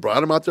Boys. He brought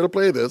them out there to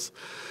play this.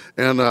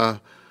 And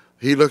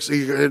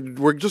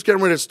we're just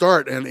getting ready to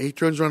start, and he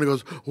turns around and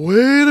goes,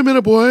 wait a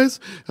minute, boys.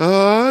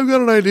 I've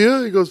got an idea.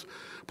 He goes,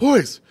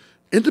 boys,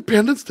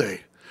 Independence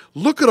Day.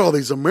 Look at all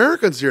these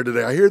Americans here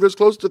today. I hear there's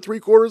close to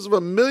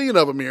 750,000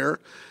 of them here.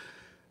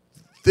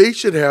 They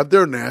should have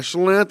their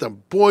national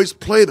anthem. Boys,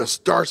 play the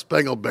Star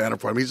Spangled Banner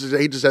for him. He just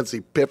had this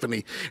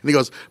epiphany. And he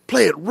goes,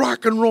 play it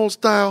rock and roll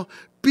style,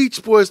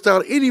 Beach Boys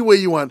style, any way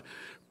you want.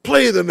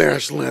 Play the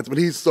national anthem.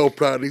 And he's so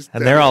proud.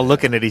 And they're all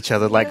looking at each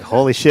other like,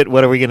 holy shit,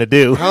 what are we going to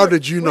do? How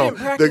did you know?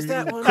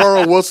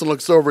 Carl Wilson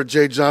looks over at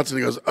Jay Johnson.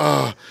 He goes,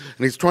 and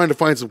he's trying to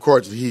find some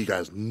chords. And he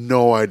has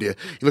no idea.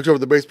 He looks over at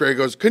the bass player. He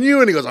goes, can you?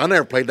 And he goes, I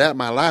never played that in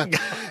my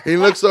life. He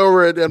looks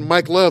over at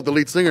Mike Love, the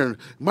lead singer. And,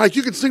 Mike,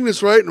 you can sing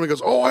this, right? And he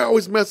goes, I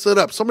always mess it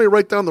up. Somebody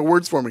write down the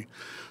words for me.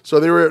 So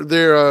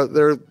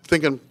they're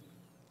thinking,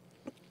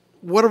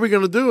 what are we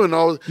going to do?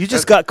 And you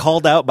just got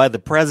called out by the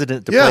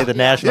president to play the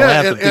national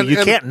anthem. And you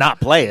can't not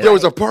play it. There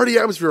was a party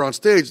atmosphere on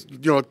stage,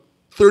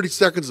 30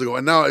 seconds ago,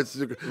 and now it's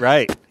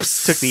right.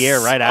 Took the air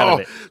right out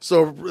of it.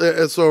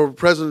 So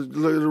President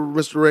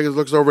Mr. Reagan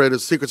looks over at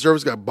his Secret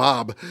Service guy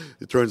Bob.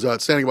 It turns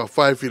out standing about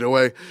 5 feet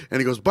away,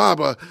 and he goes, "Bob,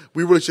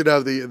 we really should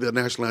have the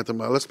national anthem.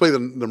 Let's play the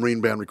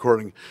Marine Band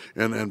recording."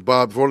 And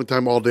Bob, for the only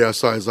time all day, I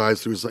saw his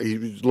eyes through.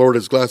 He lowered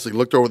his glasses. He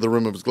looked over the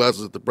rim of his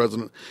glasses at the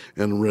president,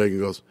 and Reagan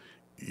goes,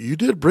 "You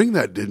did bring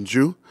that, didn't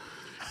you?"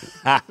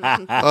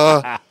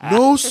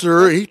 No,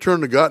 sir. He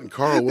turned and got in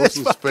Carl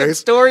Wilson's face.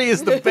 Story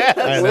is the best.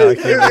 I know,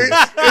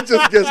 it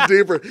just gets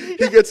deeper.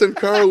 He gets in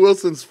Carl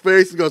Wilson's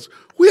face and goes,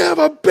 "We have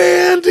a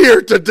band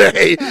here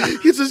today."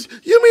 He says,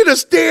 "You mean to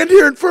stand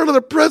here in front of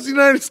the President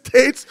of the United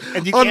States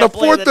on the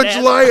 4th of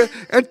July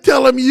and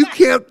tell him you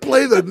can't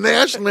play the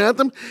national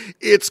anthem?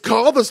 It's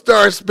called the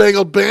Star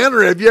Spangled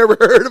Banner. Have you ever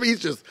heard of it?" He's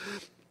just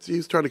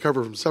he's trying to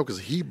cover for himself because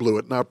he blew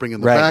it, not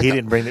bringing the Right, backup. he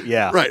didn't bring it.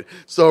 Yeah, Right.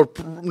 So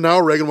now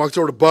Reagan walks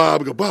over to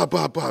Bob and goes,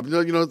 Bob,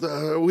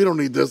 we don't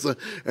need this.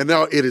 And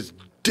now it is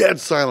dead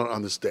silent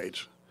on the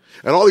stage.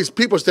 And all these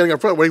people are standing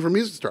up front waiting for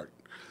music to start.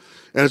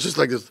 And it's just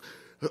like this,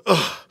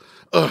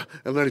 and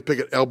then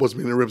he elbows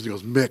me in the ribs and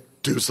goes, Mick,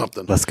 do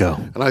something. Let's go.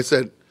 And I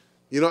said,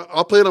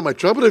 I'll play it on my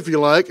trumpet if you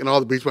like. And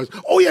all the Beach Boys,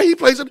 oh, yeah, he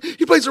plays it.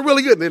 He plays it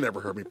really good. And they never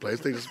heard me play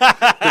it. They just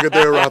figured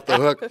they were off the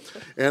hook.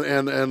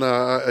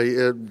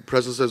 And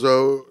President says,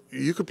 oh,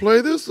 you could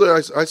play this?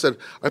 I said,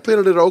 I played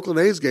it at an Oakland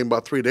A's game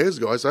about 3 days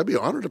ago. I said, I'd be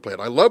honored to play it.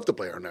 I love to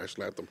play our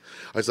national anthem.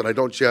 I said, I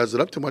don't jazz it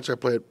up too much. I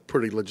play it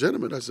pretty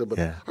legitimate. I said, but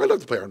I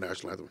love to play our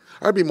national anthem.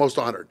 I'd be most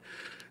honored.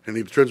 And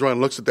he turns around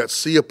and looks at that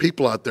sea of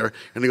people out there,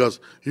 and he goes,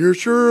 you're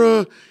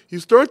sure you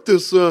start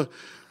this...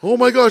 Oh,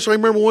 my gosh, I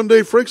remember one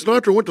day Frank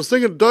Sinatra went to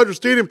sing at Dodger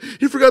Stadium.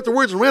 He forgot the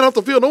words and ran off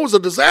the field. No, it was a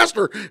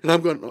disaster. And I'm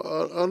going,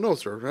 no,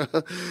 sir.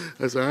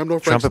 I said, I'm no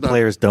Frank Trumpet Sinatra.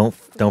 players don't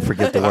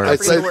forget the words. I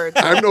said,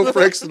 I'm no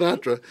Frank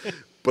Sinatra,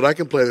 but I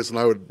can play this, and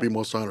I would be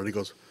most honored. He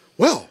goes,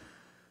 well,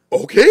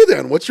 okay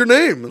then. What's your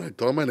name? And I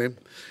told him my name.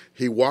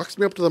 He walks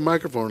me up to the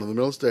microphone in the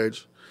middle of the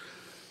stage.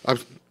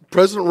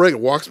 President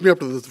Reagan walks me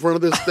up to the front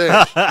of this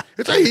stage.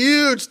 It's a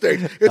huge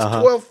stage. It's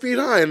 12 feet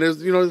high, and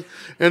there's,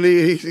 and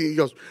he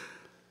goes,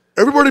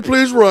 everybody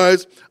please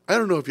rise. I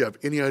don't know if you have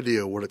any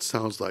idea what it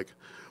sounds like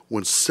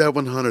when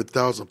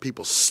 700,000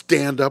 people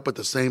stand up at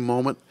the same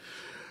moment,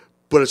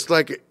 but it's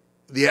like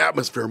the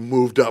atmosphere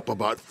moved up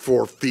about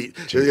 4 feet.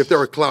 Jeez. If there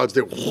were clouds,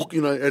 it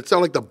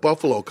sounded like the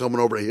buffalo coming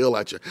over a hill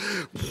at you.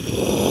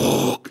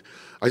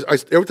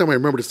 Every time I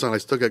remember this song, I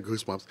still get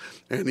goosebumps.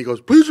 And he goes,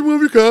 please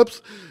remove your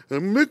caps,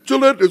 and Mick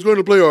Gillette is going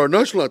to play our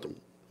national anthem.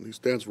 And he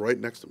stands right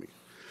next to me.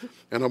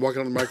 And I'm walking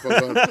on the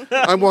microphone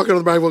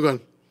going,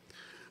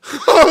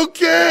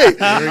 okay.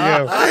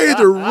 I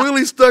either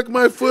really stuck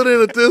my foot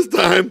in it this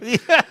time,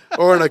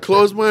 or and I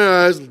closed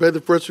my eyes and played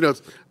the first few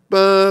notes.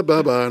 Ba,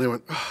 ba, ba. And I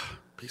went,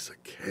 piece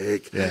of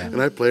cake. Yeah.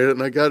 And I played it,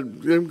 and I got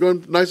it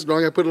going nice and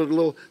strong. I put I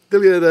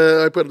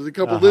put a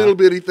couple little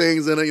bitty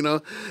things in it,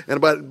 and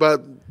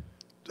about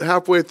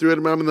halfway through it,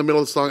 I'm in the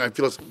middle of the song. I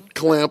feel this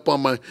clamp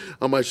on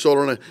my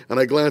shoulder, and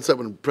I glance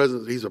up, and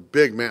President, he's a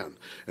big man,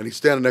 and he's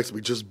standing next to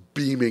me, just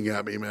beaming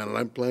at me, man. And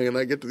I'm playing, and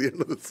I get to the end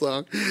of the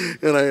song,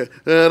 and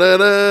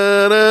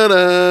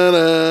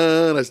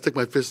I stick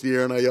my fist in the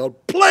air, and I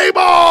yelled, "Play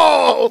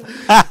ball!" Boom!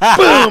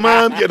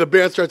 The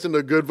band starts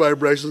into good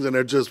vibrations, and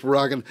they're just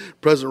rocking.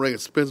 President Reagan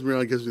spins me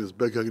around, gives me this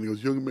big hug, and he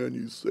goes, "Young man,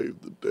 you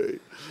saved the day."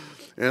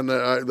 And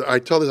I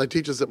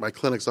teach this at my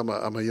clinics. I'm a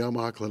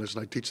Yamaha clinician.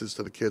 I teach this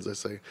to the kids. I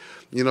say,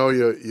 you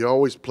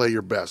always play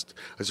your best.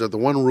 I said, the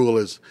one rule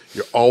is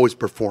you're always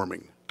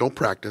performing. Don't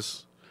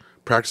practice.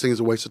 Practicing is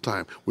a waste of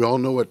time. We all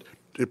know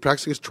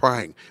practicing is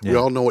trying. Yeah. We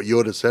all know what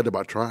Yoda said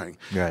about trying.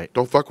 Right.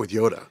 Don't fuck with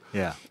Yoda.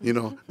 Yeah.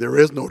 There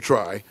is no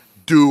try.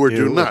 Do or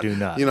do not. Do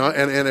not.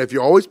 And if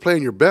you're always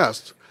playing your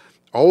best,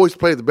 always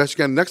play the best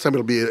you can. Next time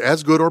it'll be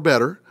as good or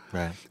better.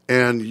 Right.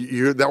 And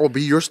that will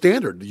be your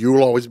standard. You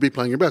will always be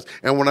playing your best.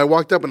 And when I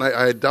walked up and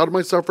I doubted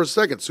myself for a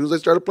second, as soon as I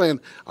started playing,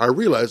 I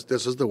realized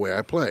this is the way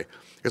I play.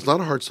 It's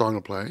not a hard song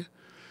to play.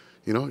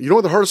 You know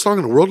what the hardest song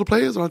in the world to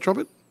play is on a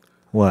trumpet?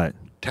 What?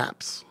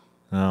 Taps.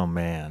 Oh,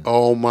 man.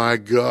 Oh, my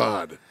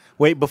God.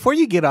 Wait, before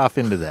you get off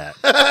into that,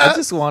 I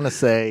just want to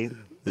say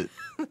that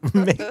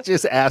Mick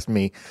just asked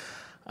me,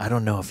 I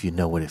don't know if you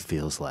know what it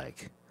feels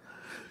like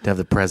to have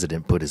the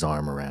president put his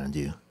arm around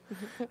you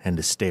and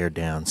to stare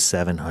down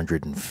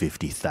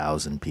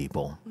 750,000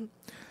 people.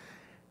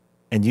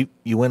 And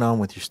you went on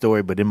with your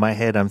story, but in my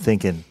head, I'm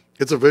thinking...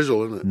 It's a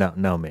visual, isn't it?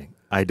 No, Mick.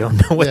 I don't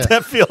know what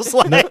that feels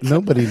like.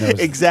 Nobody knows.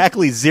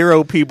 Exactly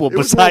 0 people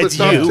besides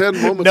you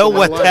know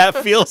what that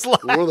feels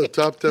like. One of the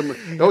top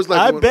 10. That was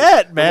like I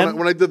bet, man.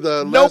 When I did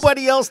the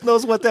nobody else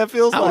knows what that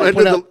feels like.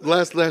 When I did the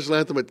last national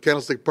anthem at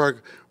Candlestick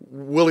Park,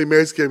 Willie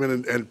Mays came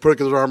in and put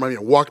his arm on me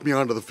and walked me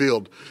onto the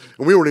field.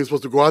 And we weren't even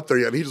supposed to go out there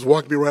yet. And he just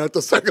walked me right out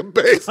to second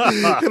base.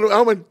 And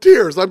I'm in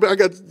tears. I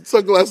got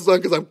sunglasses on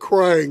because I'm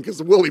crying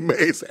because Willie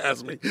Mays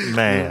has me.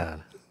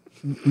 Man.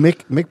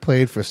 Mick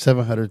played for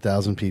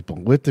 700,000 people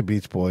with the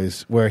Beach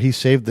Boys, where he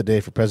saved the day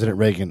for President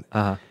Reagan,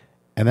 and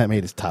that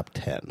made his top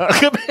 10.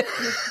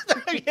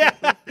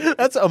 Yeah,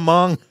 that's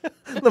among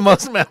the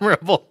most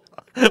memorable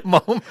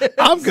moments.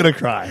 I'm gonna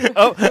cry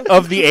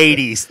of the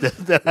 '80s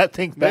that I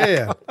think back.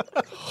 Yeah,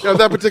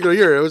 that particular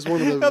year, it was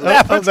one of the.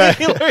 That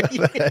particular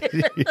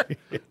year.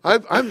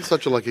 I'm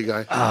such a lucky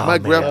guy. Oh, my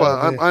man.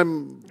 grandpa,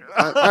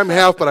 I'm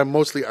half, but I'm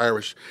mostly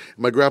Irish.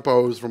 My grandpa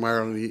was from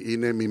Ireland. He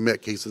named me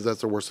Mick. He says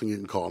that's the worst thing you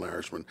can call an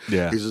Irishman.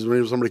 Yeah. He says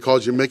when somebody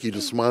calls you Mick, you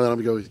just smile at him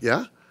and go,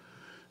 yeah.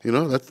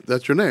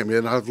 That's your name,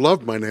 and I've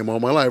loved my name all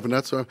my life, and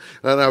that's. And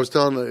I was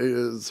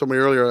telling somebody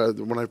earlier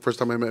when I first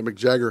time I met Mick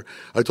Jagger,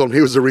 I told him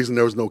he was the reason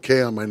there was no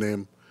K on my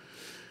name,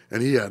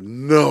 and he had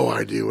no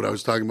idea what I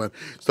was talking about.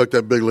 Stuck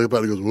that big lip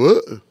out. He goes,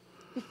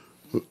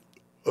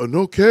 "What?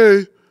 No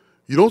K?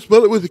 You don't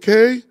spell it with a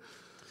K?"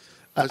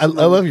 I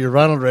love your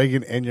Ronald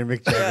Reagan and your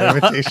Mick Jagger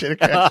imitation. It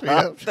cracks me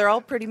up. They're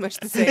all pretty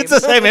much the same. It's the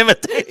same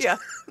imitation. Yeah.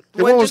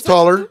 And one was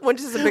taller. One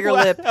just has a bigger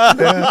lip.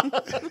 And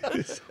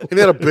he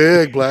had a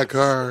big black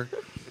car.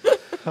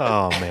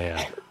 Oh,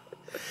 man.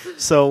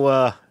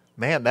 So,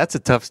 man, that's a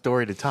tough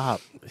story to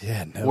top.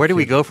 Yeah. No Where do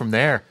we kidding. go from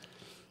there?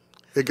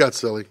 It got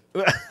silly.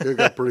 It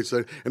got pretty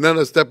silly. And then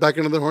I stepped back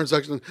into the horn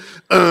section.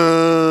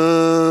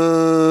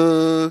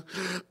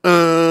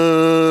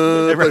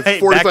 Right, Like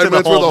 45 back to the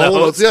minutes worth whole of whole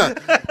notes. notes.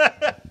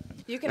 Yeah.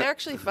 You can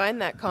actually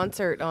find that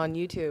concert on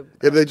YouTube.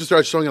 Yeah, they just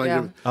started showing it on Yeah.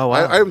 YouTube. Oh,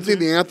 wow. I haven't seen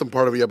the anthem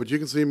part of it yet, but you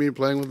can see me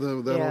playing with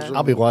that. Yeah. Also.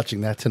 I'll be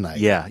watching that tonight.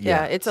 Yeah.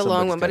 Yeah, it's a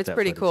long one, but it's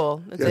pretty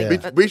cool. It's Yeah.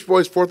 like Beach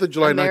Boys, 4th of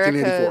July, America,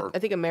 1984. I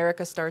think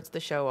America starts the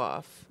show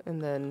off,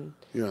 and then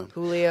Yeah.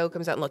 Julio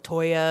comes out in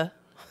LaToya.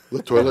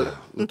 The toilet.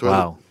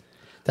 Wow.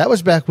 That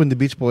was back when the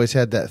Beach Boys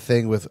had that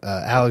thing with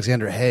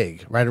Alexander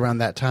Haig, right around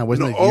that time,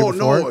 wasn't it? The year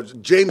before? No,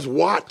 James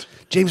Watt.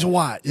 James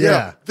Watt.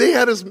 Yeah. They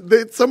had us.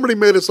 Somebody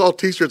made us all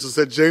T-shirts that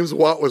said James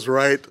Watt was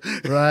right.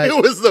 Right.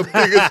 It was the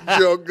biggest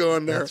joke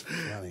going there. That's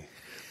funny.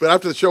 But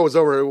after the show was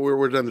over, we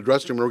were in the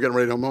dressing room. We were getting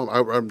ready to come home.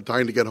 I'm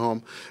dying to get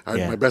home. I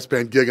had my best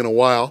band gig in a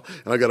while,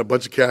 and I got a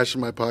bunch of cash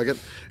in my pocket.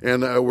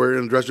 And we're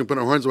in the dressing room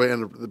putting our horns away,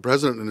 and the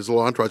president and his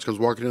little entourage comes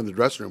walking in the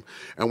dressing room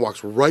and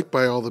walks right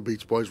by all the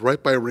Beach Boys,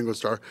 right by Ringo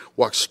Starr,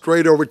 walks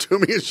straight over to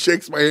me and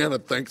shakes my hand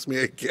and thanks me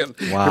again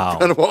Wow. in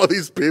front of all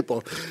these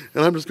people.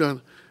 And I'm just going,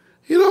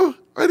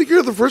 I think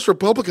you're the first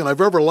Republican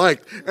I've ever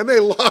liked, and they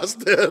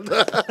lost it.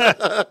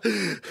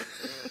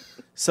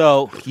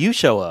 So you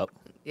show up.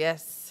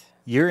 Yes,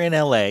 You're in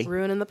L.A.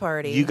 ruining the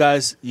party. You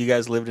guys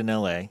lived in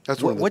L.A.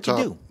 That's one of the What'd top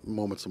you do?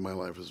 moments of my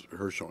life is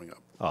her showing up.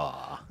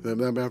 Aw.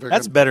 Matter of fact,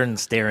 That's better than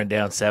staring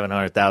down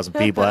 700,000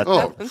 people.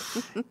 Oh,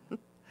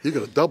 you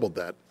could have doubled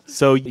that.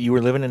 So you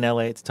were living in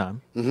L.A. at the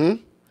time.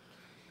 Mm-hmm.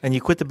 And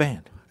you quit the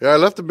band. Yeah, I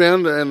left the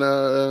band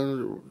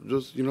and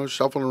just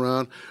shuffling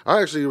around.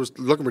 I actually was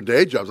looking for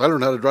day jobs. I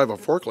learned how to drive a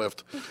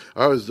forklift.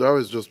 I was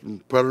just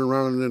puttering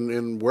around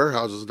in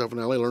warehouses and stuff in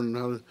LA, learning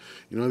how to,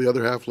 the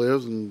other half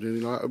lives. And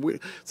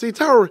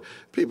Tower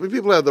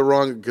people have the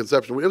wrong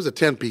conception. It was a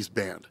 10-piece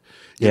band.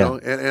 You know,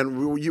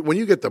 and when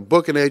you get the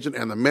booking agent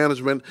and the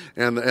management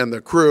and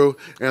the crew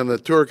and the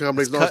tour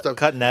companies and all that stuff,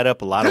 Cutting that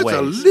up a lot of ways.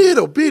 that's a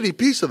little bitty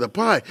piece of the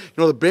pie.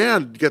 The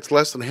band gets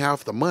less than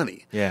half the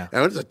money. Yeah.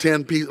 And it's a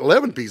 10-piece,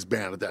 11-piece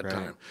band at that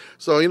time.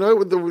 So,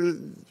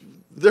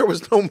 there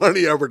was no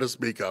money ever to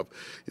speak of.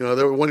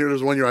 There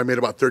was one year I made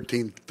about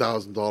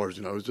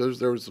 $13,000.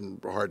 There was some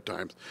hard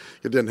times.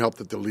 It didn't help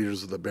that the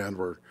leaders of the band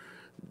were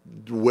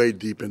way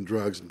deep in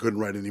drugs and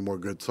couldn't write any more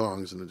good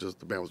songs, and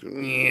the band was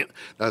going,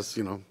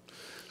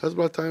 that's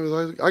about the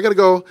time. I got to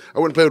go. I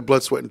went and played with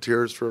Blood, Sweat, and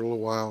Tears for a little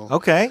while.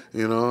 Okay.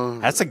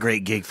 That's a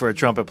great gig for a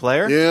trumpet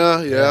player.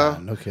 Yeah.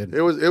 No kidding.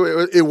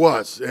 It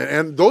was.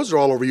 And those are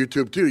all over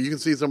YouTube, too. You can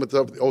see some of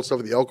the old stuff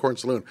at the Elkhorn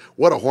Saloon.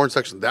 What a horn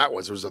section that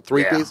was. It was a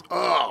 3-piece. Yeah.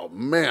 Oh,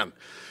 man.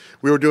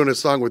 We were doing a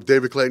song with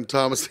David Clayton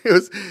Thomas. He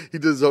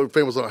did his own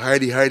famous song,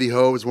 Heidi, Heidi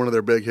Ho, was one of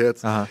their big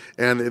hits. Uh-huh.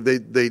 And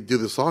they do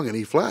the song in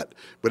E flat.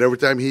 But every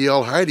time he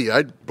yelled Heidi,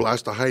 I'd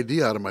blast a high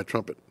D out of my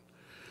trumpet.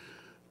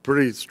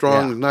 Pretty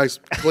strong, nice,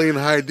 clean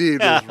high D.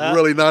 It was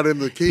really not in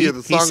the key of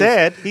the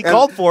song. He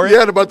called for it.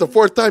 Yeah, and about the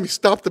 4th time, he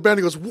stopped the band.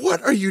 He goes,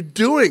 "What are you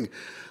doing?"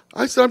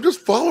 I said, "I'm just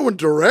following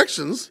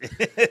directions."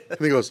 And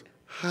he goes,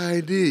 "High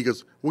D." He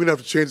goes, "We're going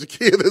to have to change the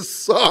key of this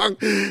song."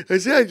 I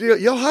said, "Yeah,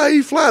 yell high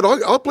E flat.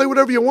 I'll play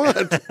whatever you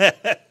want."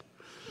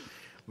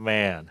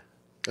 Man.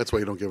 That's why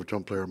you don't give a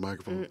trumpet player a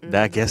microphone.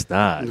 I guess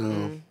not.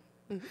 No.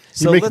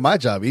 You make my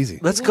job easy.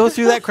 Let's go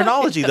through that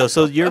chronology, though.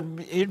 So you're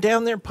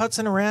down there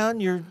putzing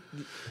around.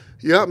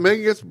 Yeah,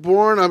 Megan gets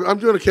born. I'm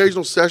doing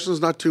occasional sessions,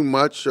 not too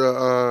much.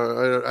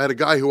 I had a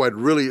guy who I'd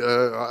really,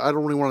 I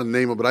don't really want to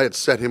name him, but I had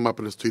set him up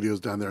in the studios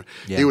down there.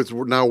 Yeah. He was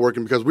now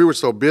working because we were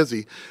so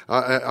busy.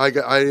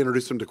 I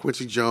introduced him to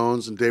Quincy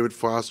Jones and David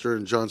Foster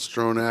and John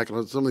Stronach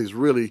and some of these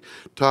really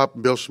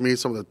top, Bill Schmid,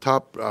 some of the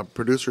top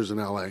producers in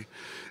L.A.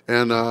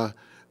 And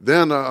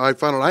then I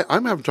found out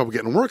I'm having trouble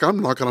getting work. I'm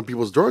knocking on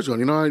people's doors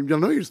going, I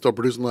know you're still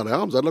producing a lot of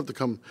albums. I'd love to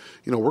come,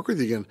 work with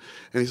you again.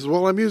 And he says,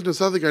 well, I'm using this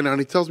other guy now, and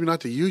he tells me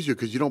not to use you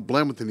because you don't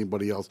blend with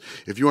anybody else.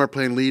 If you aren't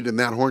playing lead in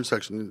that horn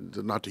section,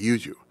 not to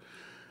use you.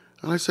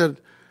 And I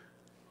said,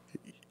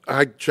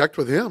 I checked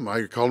with him.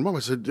 I called him up. I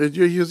said,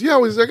 he goes, yeah,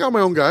 I got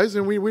my own guys,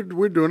 and we're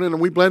doing it,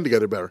 and we blend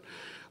together better.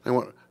 I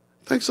went,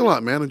 thanks a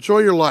lot, man. Enjoy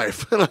your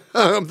life. And I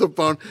hung up the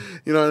phone,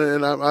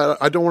 and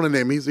I don't want to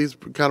name him. He's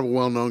kind of a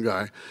well-known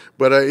guy.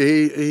 But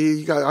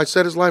I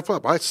set his life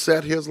up. I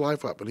set his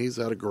life up, and he's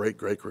had a great,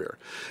 great career.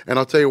 And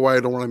I'll tell you why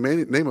I don't want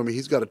to name him.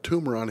 He's got a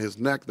tumor on his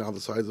neck now the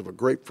size of a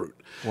grapefruit.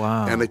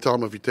 Wow. And they tell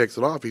him if he takes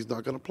it off, he's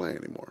not going to play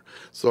anymore.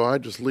 So I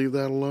just leave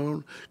that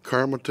alone.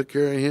 Karma took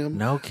care of him.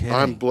 No kidding.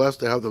 I'm blessed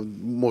to have the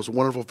most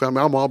wonderful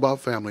family. I'm all about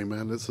family,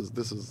 man. This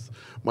is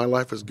my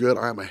life is good.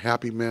 I am a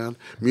happy man.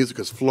 Music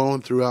is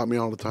flowing throughout me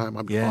all the time.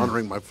 I'm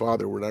honoring my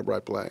father wherever I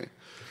play.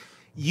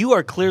 You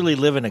are clearly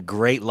living a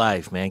great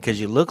life, man,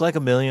 because you look like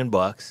 $1 million.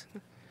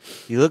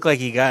 You look like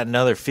you got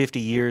another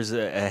 50 years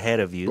ahead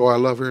of you. Oh, I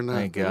love hearing that.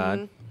 Thank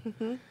God.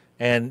 Mm-hmm.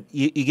 and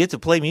you get to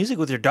play music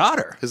with your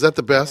daughter. Is that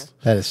the best?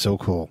 That is so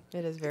cool.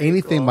 It is very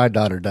Anything cool. my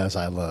daughter does,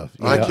 I love.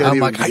 I can't I'm even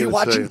like, are begin you to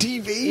watching tell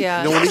you. TV?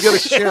 Yeah. You know, when you get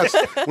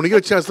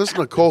a chance, listen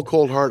to Cold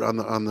Cold Heart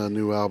on the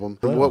new album.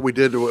 And what we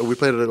did, we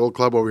played at an old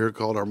club over here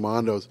called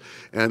Armando's,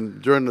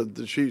 and during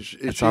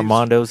It's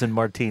Armando's and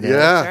Martinez. Yeah,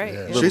 That's right.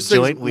 Yeah. She Little sings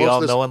joint we most all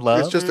of this- know and love.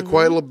 It's just a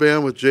quiet little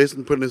band with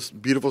Jason putting his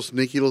beautiful,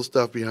 sneaky little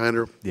stuff behind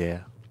her. Yeah.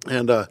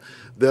 And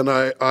then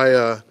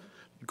I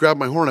grabbed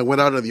my horn. I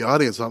went out into the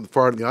audience, on the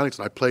far end of the audience,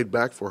 and I played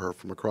back for her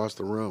from across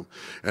the room.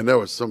 And there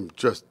was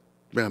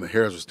the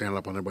hairs were standing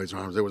up on everybody's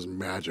arms. It was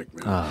magic,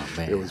 man. Oh,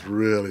 man. It was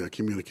really a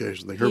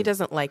communication thing. He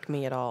doesn't like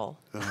me at all.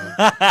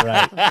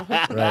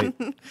 Right.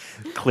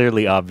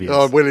 Clearly obvious.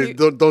 Oh, wait,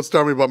 don't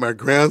start me about my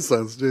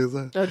grandsons,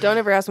 jeez. No, don't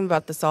ever ask him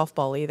about the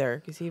softball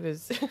either, because he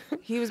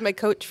was my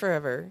coach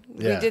forever.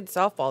 Yeah. We did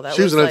softball. That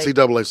She was an like,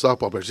 NCAA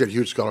softball player. She had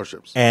huge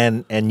scholarships.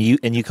 and you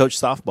coach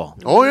softball.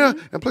 Oh, yeah.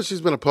 And plus,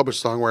 she's been a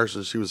published songwriter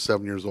since she was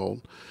 7 years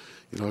old.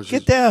 You know,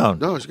 Get down.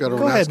 No, she got her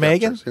Go own ahead, ASCAP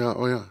Megan. checks. Yeah,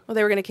 oh, yeah. Well,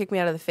 they were going to kick me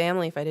out of the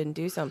family if I didn't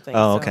do something.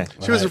 Oh, so- okay.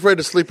 She was afraid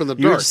to sleep in the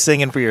You were dark.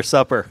 singing for your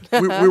supper. we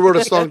wrote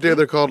a song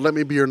together called "Let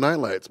Me Be Your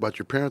Nightlight." It's about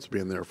your parents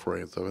being there for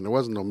you and stuff. And it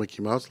wasn't no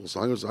Mickey Mouse little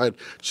song. I had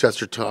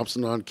Chester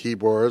Thompson on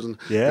keyboards and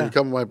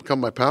become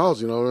my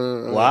pals. You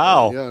know.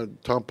 Wow. Yeah,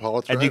 Tom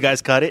Pollitt. And you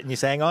guys cut it and you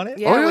sang on it?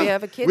 Yeah, we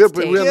have a kids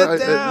tape. Get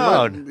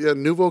down. Yeah,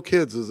 Nouveau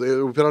Kids.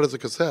 We put out as a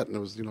cassette, and it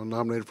was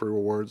nominated for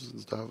awards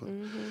and stuff.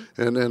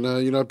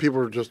 And people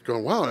were just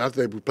going, wow. And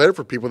after they played it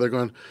for people, they're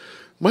going,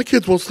 my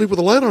kids won't sleep with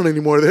the light on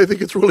anymore. They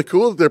think it's really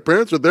cool that their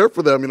parents are there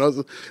for them.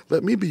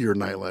 Let me be your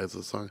nightlight is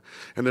the song.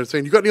 And they're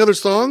saying, you got any other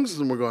songs?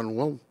 And we're going,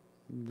 well,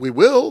 we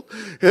will.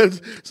 And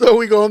so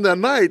we go home that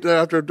night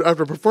after a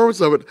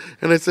performance of it,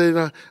 and they say,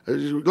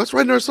 let's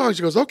write another song.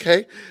 She goes,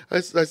 okay.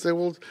 I say,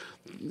 well,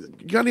 you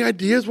got any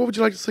ideas? What would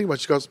you like to sing about?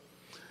 She goes,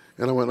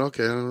 and I went,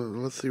 okay,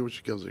 let's see what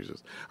she gives me. She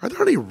says, are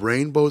there any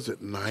rainbows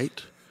at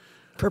night?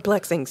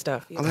 Perplexing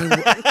stuff. You know?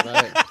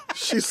 And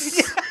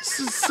she's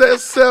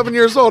 7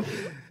 years old.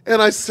 And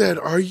I said,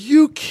 are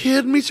you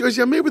kidding me? She goes,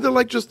 yeah, maybe they're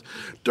like just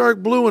dark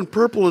blue and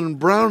purple and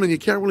brown and you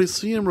can't really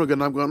see them real good.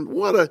 And I'm going,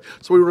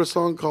 So we wrote a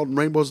song called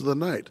Rainbows of the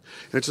Night.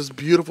 And it's just a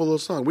beautiful little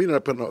song. We ended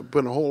up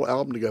putting a whole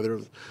album together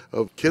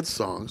of kids'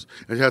 songs.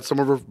 And she had some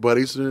of her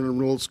buddies in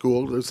middle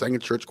school who sang in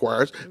church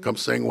choirs, come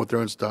sing with her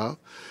and stuff.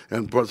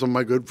 And some of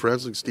my good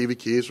friends like Stevie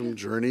Keys from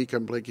Journey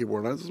come play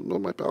keyboard. And I just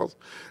love my pals.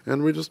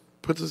 And we just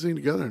put this thing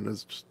together. And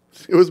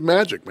it was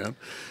magic, man.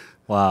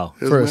 Wow.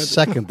 For a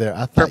second there,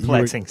 I thought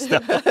Perplexing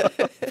stuff.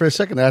 For a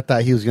second there, I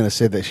thought he was going to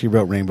say that she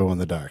wrote "Rainbow in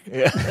the Dark."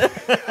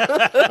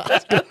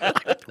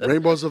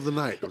 Rainbows of the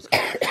Night. It's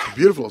a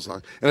beautiful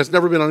song. And it's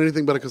never been on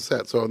anything but a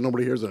cassette, so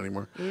nobody hears it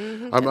anymore.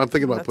 Mm-hmm. I'm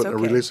thinking about That's okay.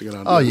 releasing it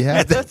on. Oh, you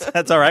have?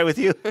 That's all right with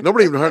you?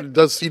 Nobody even hardly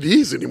does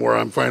CDs anymore,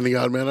 I'm finding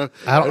out, man.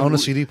 I don't own a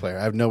CD player.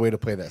 I have no way to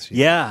play that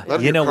CD. Yeah. Not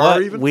in You your know car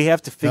what? even? We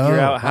have to figure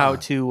Oh, out how wow.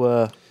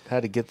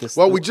 to get this.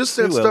 Well, we just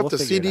sent We will. stuff We'll to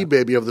figure it CD out.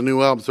 Baby of the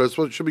new album, so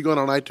it should be going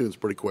on iTunes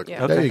pretty quick.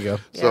 Yeah. There you go.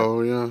 So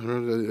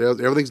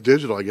everything's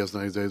digital, I guess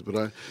nowadays.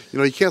 But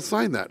you can't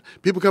sign that.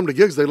 People come to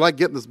gigs, they like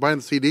buying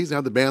the CDs and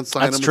have the band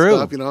sign That's them true.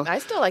 and stuff. I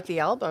still like the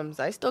albums.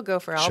 I still go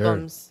for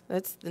albums.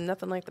 That's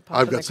nothing like the pop.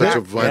 I've in got the such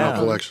a crack. vinyl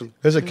collection.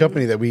 There's a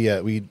company that we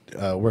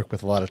work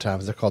with a lot of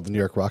times. They're called the New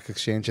York Rock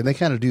Exchange, and they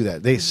kind of do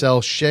that. They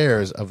sell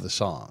shares of the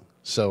song.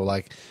 So,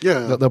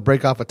 they'll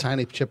break off a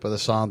tiny chip of the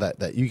song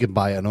that you can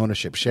buy an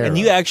ownership share. And of.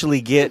 you actually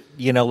get,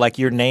 like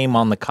your name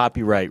on the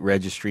copyright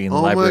registry in the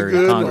Oh, my Library of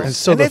goodness. Congress. And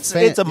so And the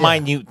it's a yeah.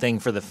 minute thing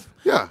for the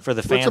But it's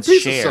a fans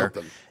piece of share.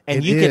 something. And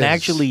It you can is.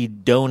 actually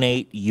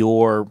donate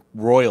your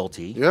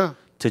royalty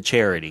to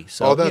charity.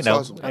 So, Oh, that's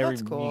awesome. Oh,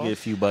 that's cool. You get a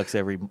few bucks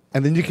every.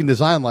 And then you can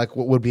design what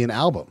would be an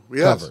album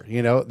Yes. cover,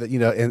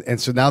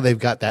 and so now they've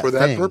got that For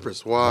that thing.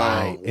 purpose.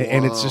 Wow. Right.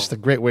 And it's just a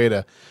great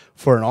way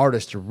for an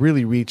artist to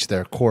really reach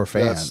their core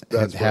fan That's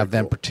and very have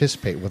them cool.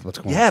 participate with what's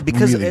going on. Yeah, It's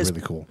because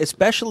really cool.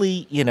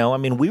 especially,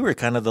 we were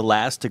kind of the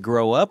last to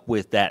grow up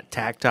with that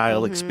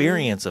tactile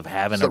experience of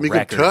having Something a you can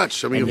record. touch,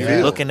 something and you you're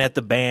feel. looking at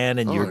the band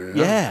and you're,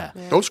 yeah.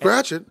 Don't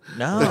scratch it.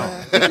 No.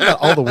 Think about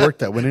all the work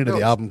that went into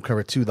the album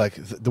cover too, like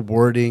the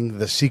wording,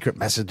 the secret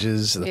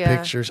messages, the Yeah.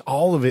 pictures,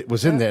 all of it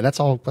was in there. And that's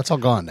all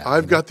gone now.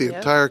 I've got the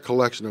entire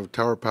collection of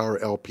Tower Power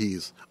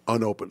LPs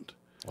unopened.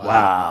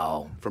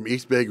 Wow. From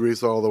East Bay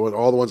Grease, all the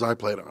ones I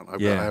played on. I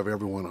Yeah. have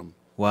every one of them.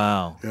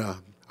 Wow. Yeah.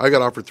 I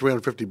got offered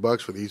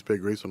 $350 for the East Bay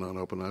Grease one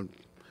unopened.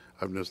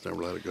 I've just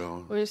never let it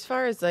go. Well, as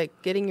far as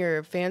getting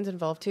your fans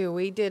involved too,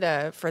 we did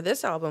for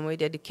this album we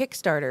did a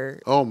Kickstarter.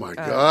 Oh my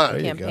God.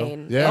 There you go.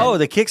 campaign. Yeah. Oh,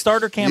 the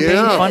Kickstarter campaign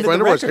Yeah, a funded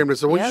friend the of ours record. came to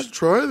say, well, Yeah. you should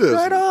try this.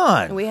 Right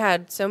on. And we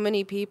had so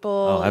many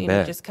people, I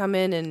bet. just come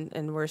in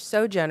and were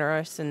so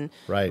generous and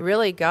Right.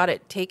 really got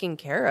it taken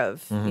care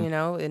of,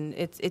 and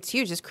it's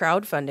huge. This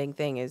crowdfunding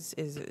thing is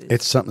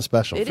It's something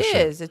special. it for sure.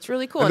 is. It's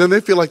really cool. And then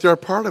they feel like they're a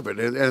part of it,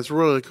 and it's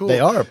really cool.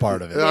 They are a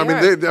part of it. I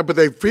mean, They are. but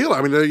they feel.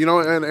 I mean,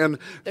 and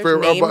There's for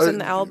names in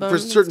the album. for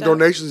certain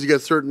donations, you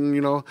get certain,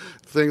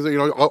 things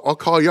that, I'll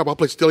call you up. I'll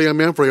play Still Young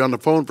Man for you on the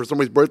phone for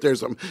somebody's birthday or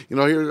something.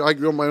 Here, I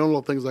do my own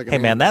little things I can. Hey,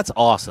 man, that's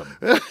awesome.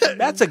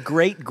 That's a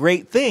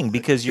great thing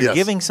because you're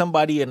giving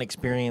somebody an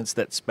experience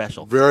that's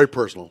special. Very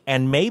personal.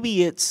 And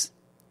maybe it's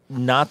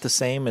not the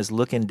same as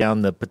looking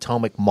down the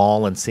Potomac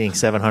Mall and seeing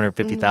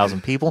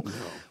 750,000 people,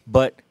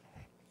 but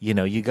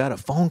you got a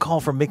phone call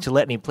from Mic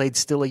Gillette and he played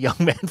Still a Young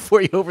Man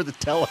for you over the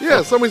telephone.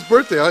 Yeah, somebody's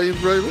birthday.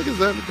 Look at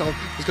that.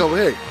 He's called,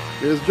 hey,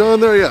 is John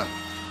there? Yeah.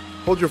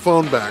 Hold your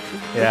phone back.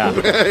 Yeah.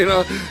 and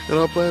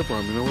I'll play it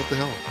for him. What the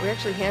hell? We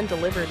actually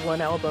hand-delivered one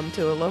album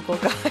to a local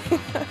guy.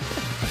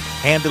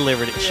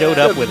 Hand-delivered it. Showed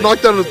up with it.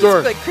 Knocked on the door.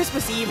 It's like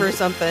Christmas Eve or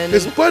something.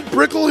 Is Bud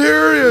Brickle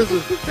here?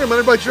 Hey, man,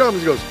 everybody show him.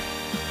 He goes,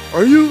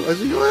 are you? I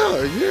said,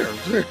 yeah,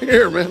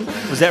 here, man.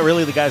 Was that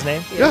really the guy's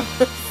name? Yeah.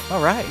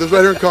 All right. This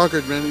right here in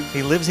Concord, man.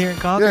 He lives here in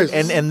Concord,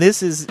 Yeah, and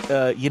this is,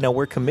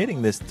 we're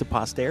commiting this to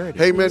posterity.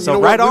 Hey, man, so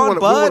right on,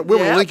 Bud. We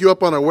want to link you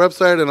up on our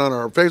website and on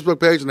our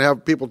Facebook page and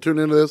have people tune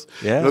into this.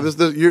 Yeah.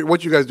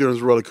 What you guys do is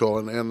really cool,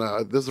 and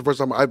this is the first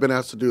time I've been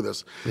asked to do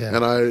this. Yeah.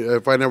 And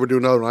if I never do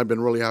another one, I've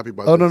been really happy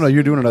about it. Oh, no,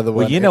 you're doing another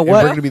one. Well, you know and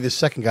what? We're going to be the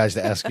second guys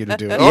to ask you to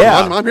do it.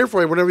 Yeah. I'm here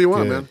for you whenever you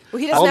want, man.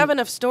 Well, he doesn't have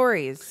enough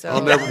stories, so.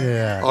 I'll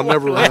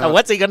never.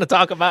 What's he going to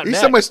talk about Each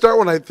next? time I start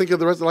when I think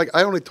of the rest,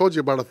 I only told you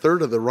about a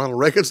third of the Ronald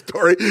Reagan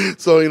story,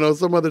 so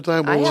some other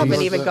time. I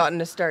haven't even gotten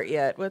to start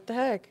yet. What the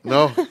heck?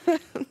 No.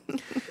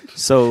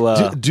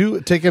 So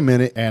do take a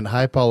minute and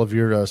hype all of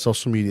your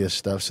social media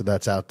stuff so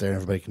that's out there and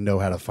everybody can know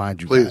how to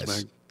find you Please,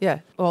 guys. Meg. Yeah.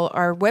 Well,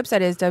 our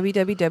website is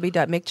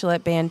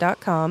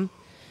www.micgilletteband.com,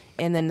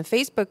 and then the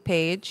Facebook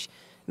page,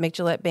 Mic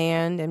Gillette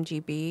Band,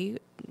 MGB.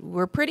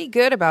 We're pretty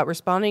good about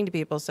responding to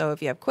people, so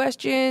if you have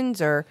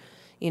questions or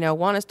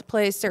want us to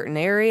play a certain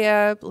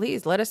area,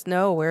 please let us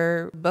know.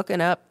 We're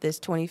booking up this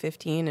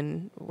 2015,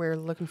 and we're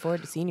looking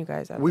forward to seeing you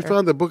guys out there. We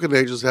found that booking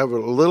agents have a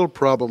little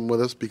problem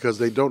with us because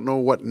they don't know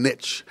what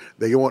niche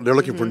they want. They're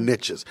looking for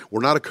niches.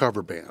 We're not a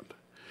cover band.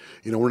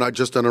 We're not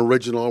just an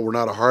original. We're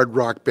not a hard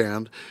rock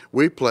band.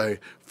 We play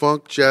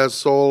funk, jazz,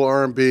 soul,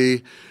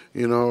 R&B,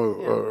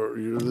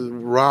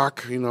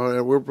 rock.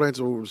 We're playing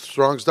some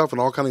strong stuff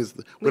and all kinds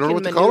of. We don't know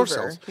what to call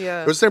ourselves.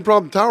 Yeah. It was the same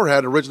problem Tower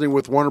had originally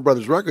with Warner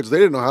Brothers Records. They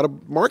didn't know how to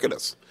market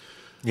us.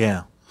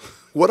 yeah.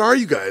 What are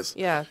you guys?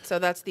 Yeah, so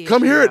that's the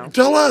Come issue here. now.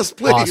 Tell us,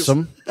 please.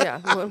 Awesome.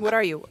 Yeah, what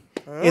are you?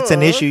 It's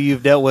an issue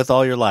you've dealt with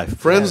all your life.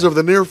 Friends of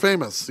the near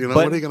famous.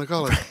 What are you going to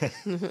call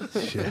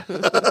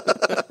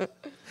it?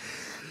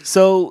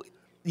 So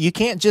you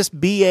can't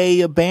just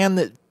be a band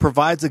that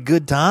provides a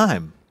good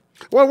time.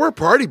 Well, we're a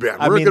party band.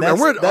 I We're mean, a good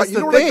band. that's You know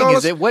the what they thing. call Is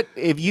us? it what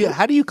if you?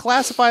 How do you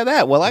classify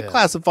that? Well, I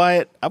classify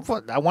it. I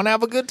want to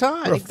have a good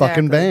time. We're a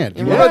fucking band.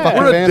 You're We're right. a fucking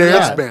We're a band.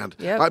 dance Yeah. band.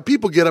 Yep.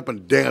 People get up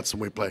and dance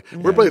when we play.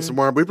 We're playing some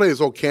R&B. We play this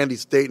old Candy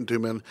State and two,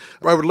 man.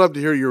 I would love to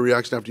hear your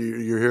reaction after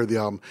you hear the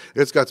album.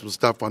 It's got some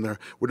stuff on there.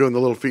 We're doing the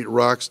Little Feet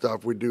Rock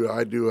stuff.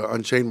 I do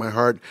Unchain My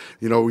Heart.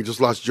 We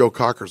just lost Joe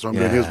Cocker, so I'm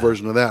doing his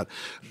version of that.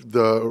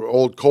 The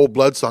old Cold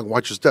Blood song,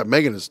 Watch Your Step.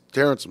 Megan is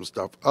tearing some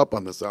stuff up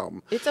on this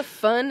album. It's a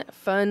fun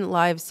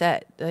live set.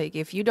 Like,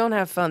 if you don't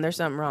have fun, there's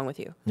something wrong with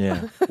you.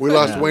 Yeah. We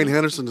lost Wayne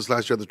Henderson this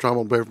last year, the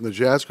trombone player from the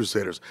Jazz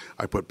Crusaders.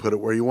 I Put It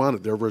Where You Want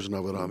It, their version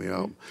of it on the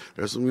album.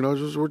 There's some,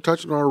 just, we're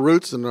touching our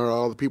roots and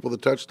all the people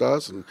that touched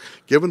us and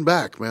giving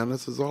back, man.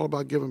 This is all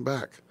about giving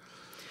back.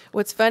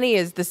 What's funny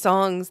is the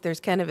songs, there's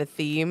kind of a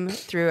theme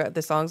through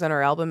the songs on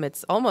our album.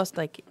 It's almost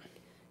like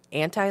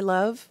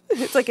anti-love.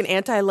 It's like an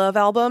anti-love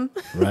album.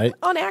 Right.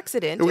 On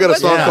accident. We got a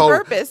song on called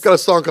purpose.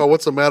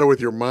 What's the Matter with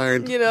Your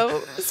Mind?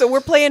 So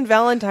we're playing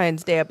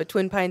Valentine's Day up at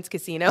Twin Pines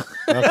Casino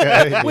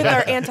with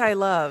our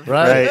anti-love.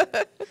 Right.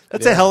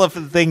 That's a hell of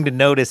a thing to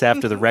notice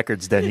after the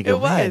record's done. You go,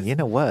 It was. man, you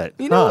know what?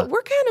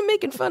 We're kind of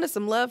making fun of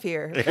some love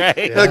here. Right.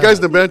 Yeah, guys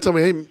in the band tell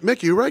me, hey,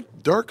 Mick, you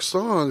write dark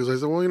songs. I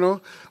said,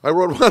 well, I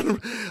wrote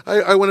one.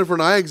 I went in for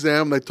an eye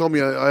exam. They told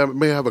me I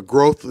may have a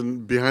growth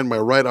behind my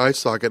right eye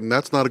socket, and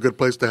that's not a good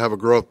place to have a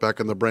growth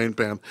back in the brain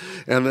pan.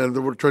 And then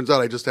it turns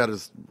out I just had a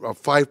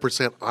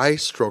 5% eye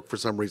stroke for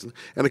some reason,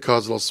 and it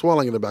caused a little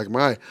swelling in the back of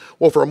my eye.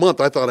 Well, for a month,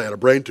 I thought I had a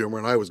brain tumor,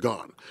 and I was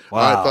gone.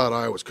 Wow. I thought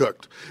I was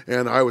cooked,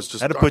 and I was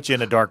just. That'll put you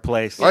in a dark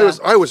place.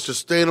 I was just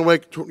staying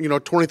awake,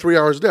 23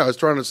 hours a day. I was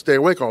trying to stay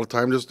awake all the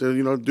time, just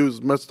to, do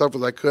as much stuff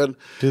as I could.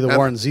 Do the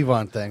Warren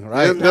Zevon thing,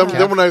 right?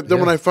 Then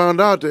when I found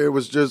out, it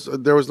was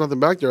just there was nothing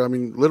back there. I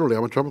mean, literally,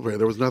 I'm a trumpet player.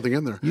 There was nothing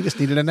in there. You just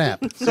needed a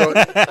nap.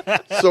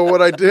 So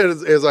what I did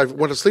is I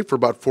went to sleep for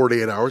about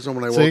 48 hours, and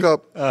when I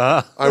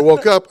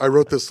woke up, I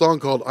wrote this song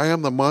called "I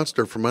Am the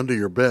Monster from Under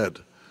Your Bed."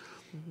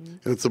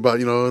 And it's about,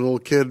 a little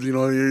kid, you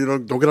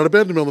don't get out of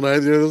bed in the middle of the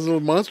night. There's a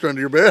little monster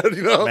under your bed,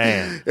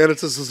 Man. And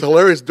it's this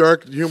hilarious,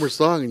 dark humor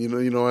song.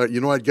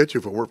 And I'd get you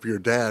if it weren't for your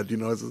dad.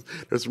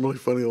 There's some really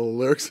funny little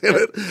lyrics in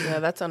it. Yeah,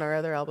 that's on our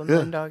other album,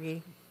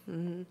 Boondoggy.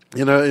 And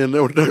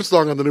another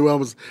song on the new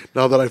album is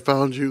 "Now That I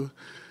Found You."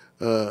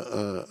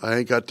 I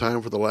ain't got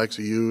time for the likes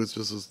of you. It's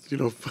just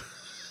this,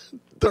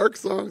 dark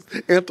songs,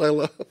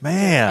 anti-love.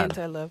 Man.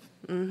 Anti-love.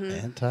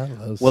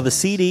 Anti-love. Well, the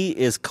CD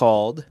is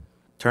called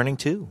Turning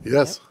 2.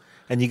 Yes.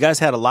 And you guys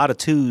had a lot of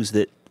twos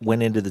that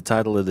went into the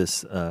title of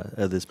this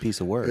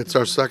piece of work? It's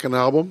our second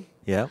album.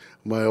 Yeah.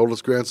 My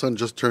oldest grandson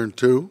just turned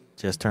 2.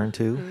 Just turned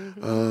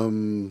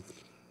 2.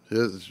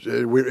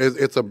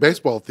 It's a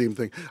baseball theme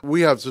thing.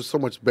 We have just so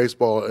much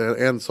baseball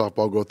and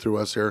softball go through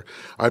us here.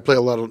 I play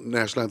a lot of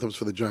national anthems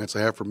for the Giants.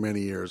 I have for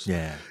many years.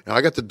 Yeah. And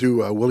I got to do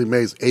Willie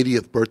Mays'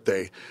 80th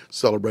birthday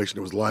celebration.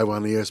 It was live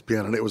on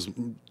ESPN, and it was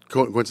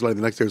coincidentally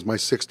the next day was my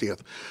 60th.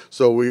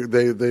 So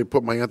they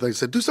put my anthem. They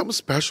said, do something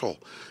special.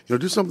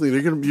 Do something.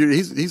 He's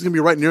gonna be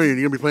right near you, and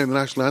you're gonna be playing the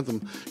national anthem.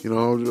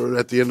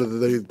 At the end of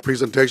the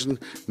presentation,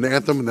 the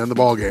anthem, and then the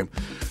ball game.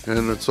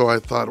 And so I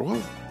thought,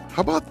 well,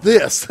 how about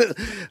this?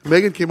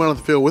 Megan came out on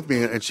the field with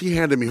me, and she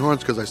handed me horns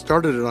because I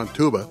started it on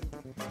tuba.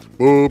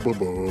 Boo, boo,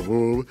 boo,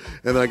 boo.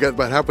 And then I got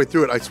about halfway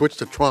through it, I switched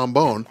to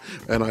trombone,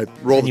 and I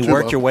rolled And you the tuba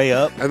worked your way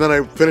up? And then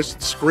I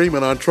finished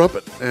screaming on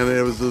trumpet, and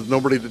it was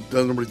nobody's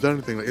done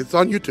anything. It's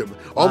on YouTube.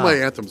 All my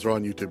anthems are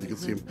on YouTube. You can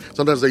see them.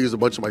 Sometimes I use a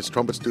bunch of my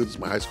trumpet students,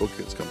 my high school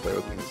kids come play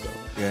with me. So.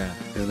 Yeah.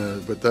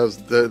 And but that was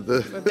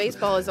But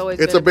baseball is always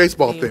it's been a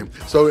baseball theme.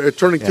 theme. So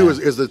turning two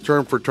is the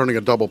term for turning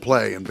a double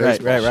play in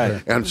baseball.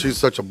 Right. And she's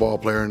such a ball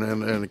player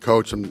and a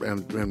coach and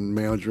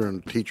manager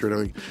and teacher and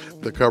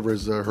everything. The cover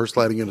is her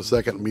sliding into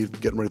second and me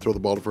getting ready to throw the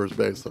ball to first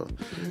base. So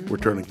we're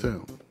turning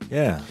 2.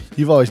 Yeah.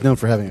 You've always known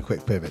for having a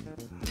quick pivot.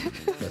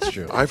 That's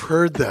true. I've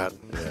heard that.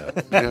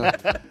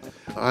 Yeah.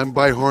 I'm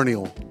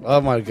bihornial.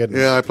 Oh, my goodness.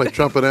 Yeah, I play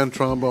trumpet and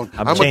trombone.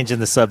 I'm changing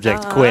the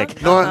subject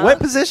quick. No, What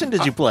position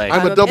did you play?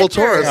 I'm a double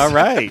pitcher. Taurus. All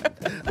right.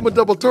 I'm a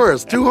double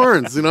Taurus. 2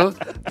 horns,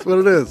 That's what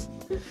it is.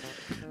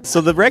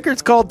 So the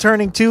record's called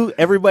Turning 2.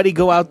 Everybody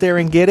go out there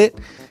and get it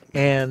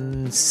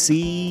and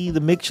see the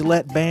Mic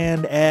Gillette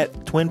Band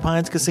at Twin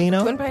Pines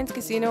Casino. Twin Pines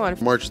Casino on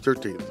March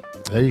 13th.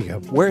 There you go.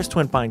 Where's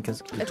Twin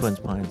Pines? Twin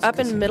Pines up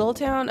in Casino?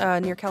 Middletown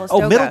near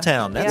Calistoga. Oh,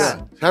 Middletown. That's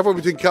yeah. Halfway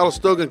between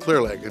Calistoga and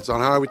Clear Lake. It's on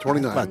Highway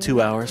 29. about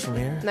 2 hours from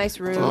here. Nice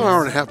room. An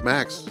hour and a half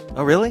max.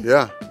 Oh, really?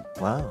 Yeah.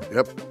 Wow.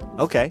 Yep.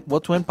 Okay. Well,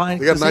 Twin Pines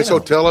They got a nice Casino.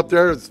 hotel up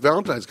there. It's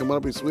Valentine's. Come on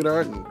up, you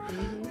sweetheart, and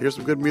hear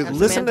some good music.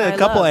 Listen to a Anti-love.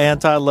 couple of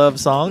anti-love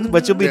songs,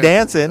 but you'll be Yeah.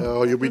 dancing.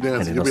 Oh, you'll be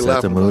dancing. And You'll it'll be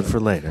set the laughing. mood about it. for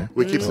later.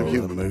 We keep some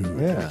humor.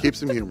 Yeah. Keep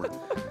some humor.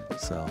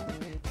 So,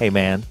 hey,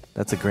 man,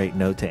 that's a great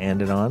note to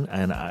end it on.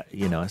 And, I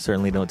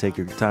certainly don't take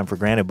your time for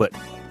granted, but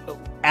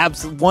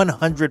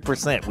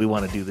 100% we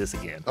want to do this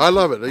again. I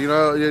love it.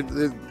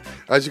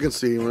 As you can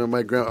see,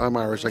 I'm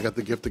Irish. I got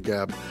the gift of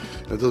gab.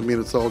 That doesn't mean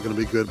it's all going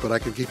to be good, but I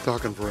can keep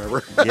talking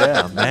forever.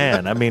 Yeah,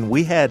 man. I mean,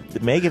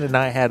 Megan and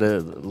I had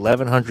a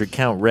 1,100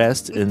 count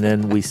rest, and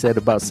then we said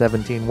about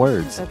 17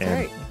 words. That's and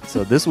right.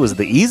 So this was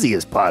the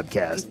easiest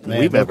podcast Man,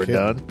 we've no ever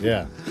kidding. done.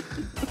 Yeah.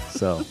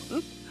 So,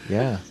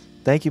 yeah.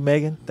 Thank you,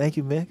 Megan. Thank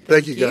you, Mick.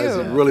 Thank you, guys.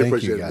 you. I really Thank you,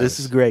 appreciate it. guys. This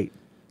is great.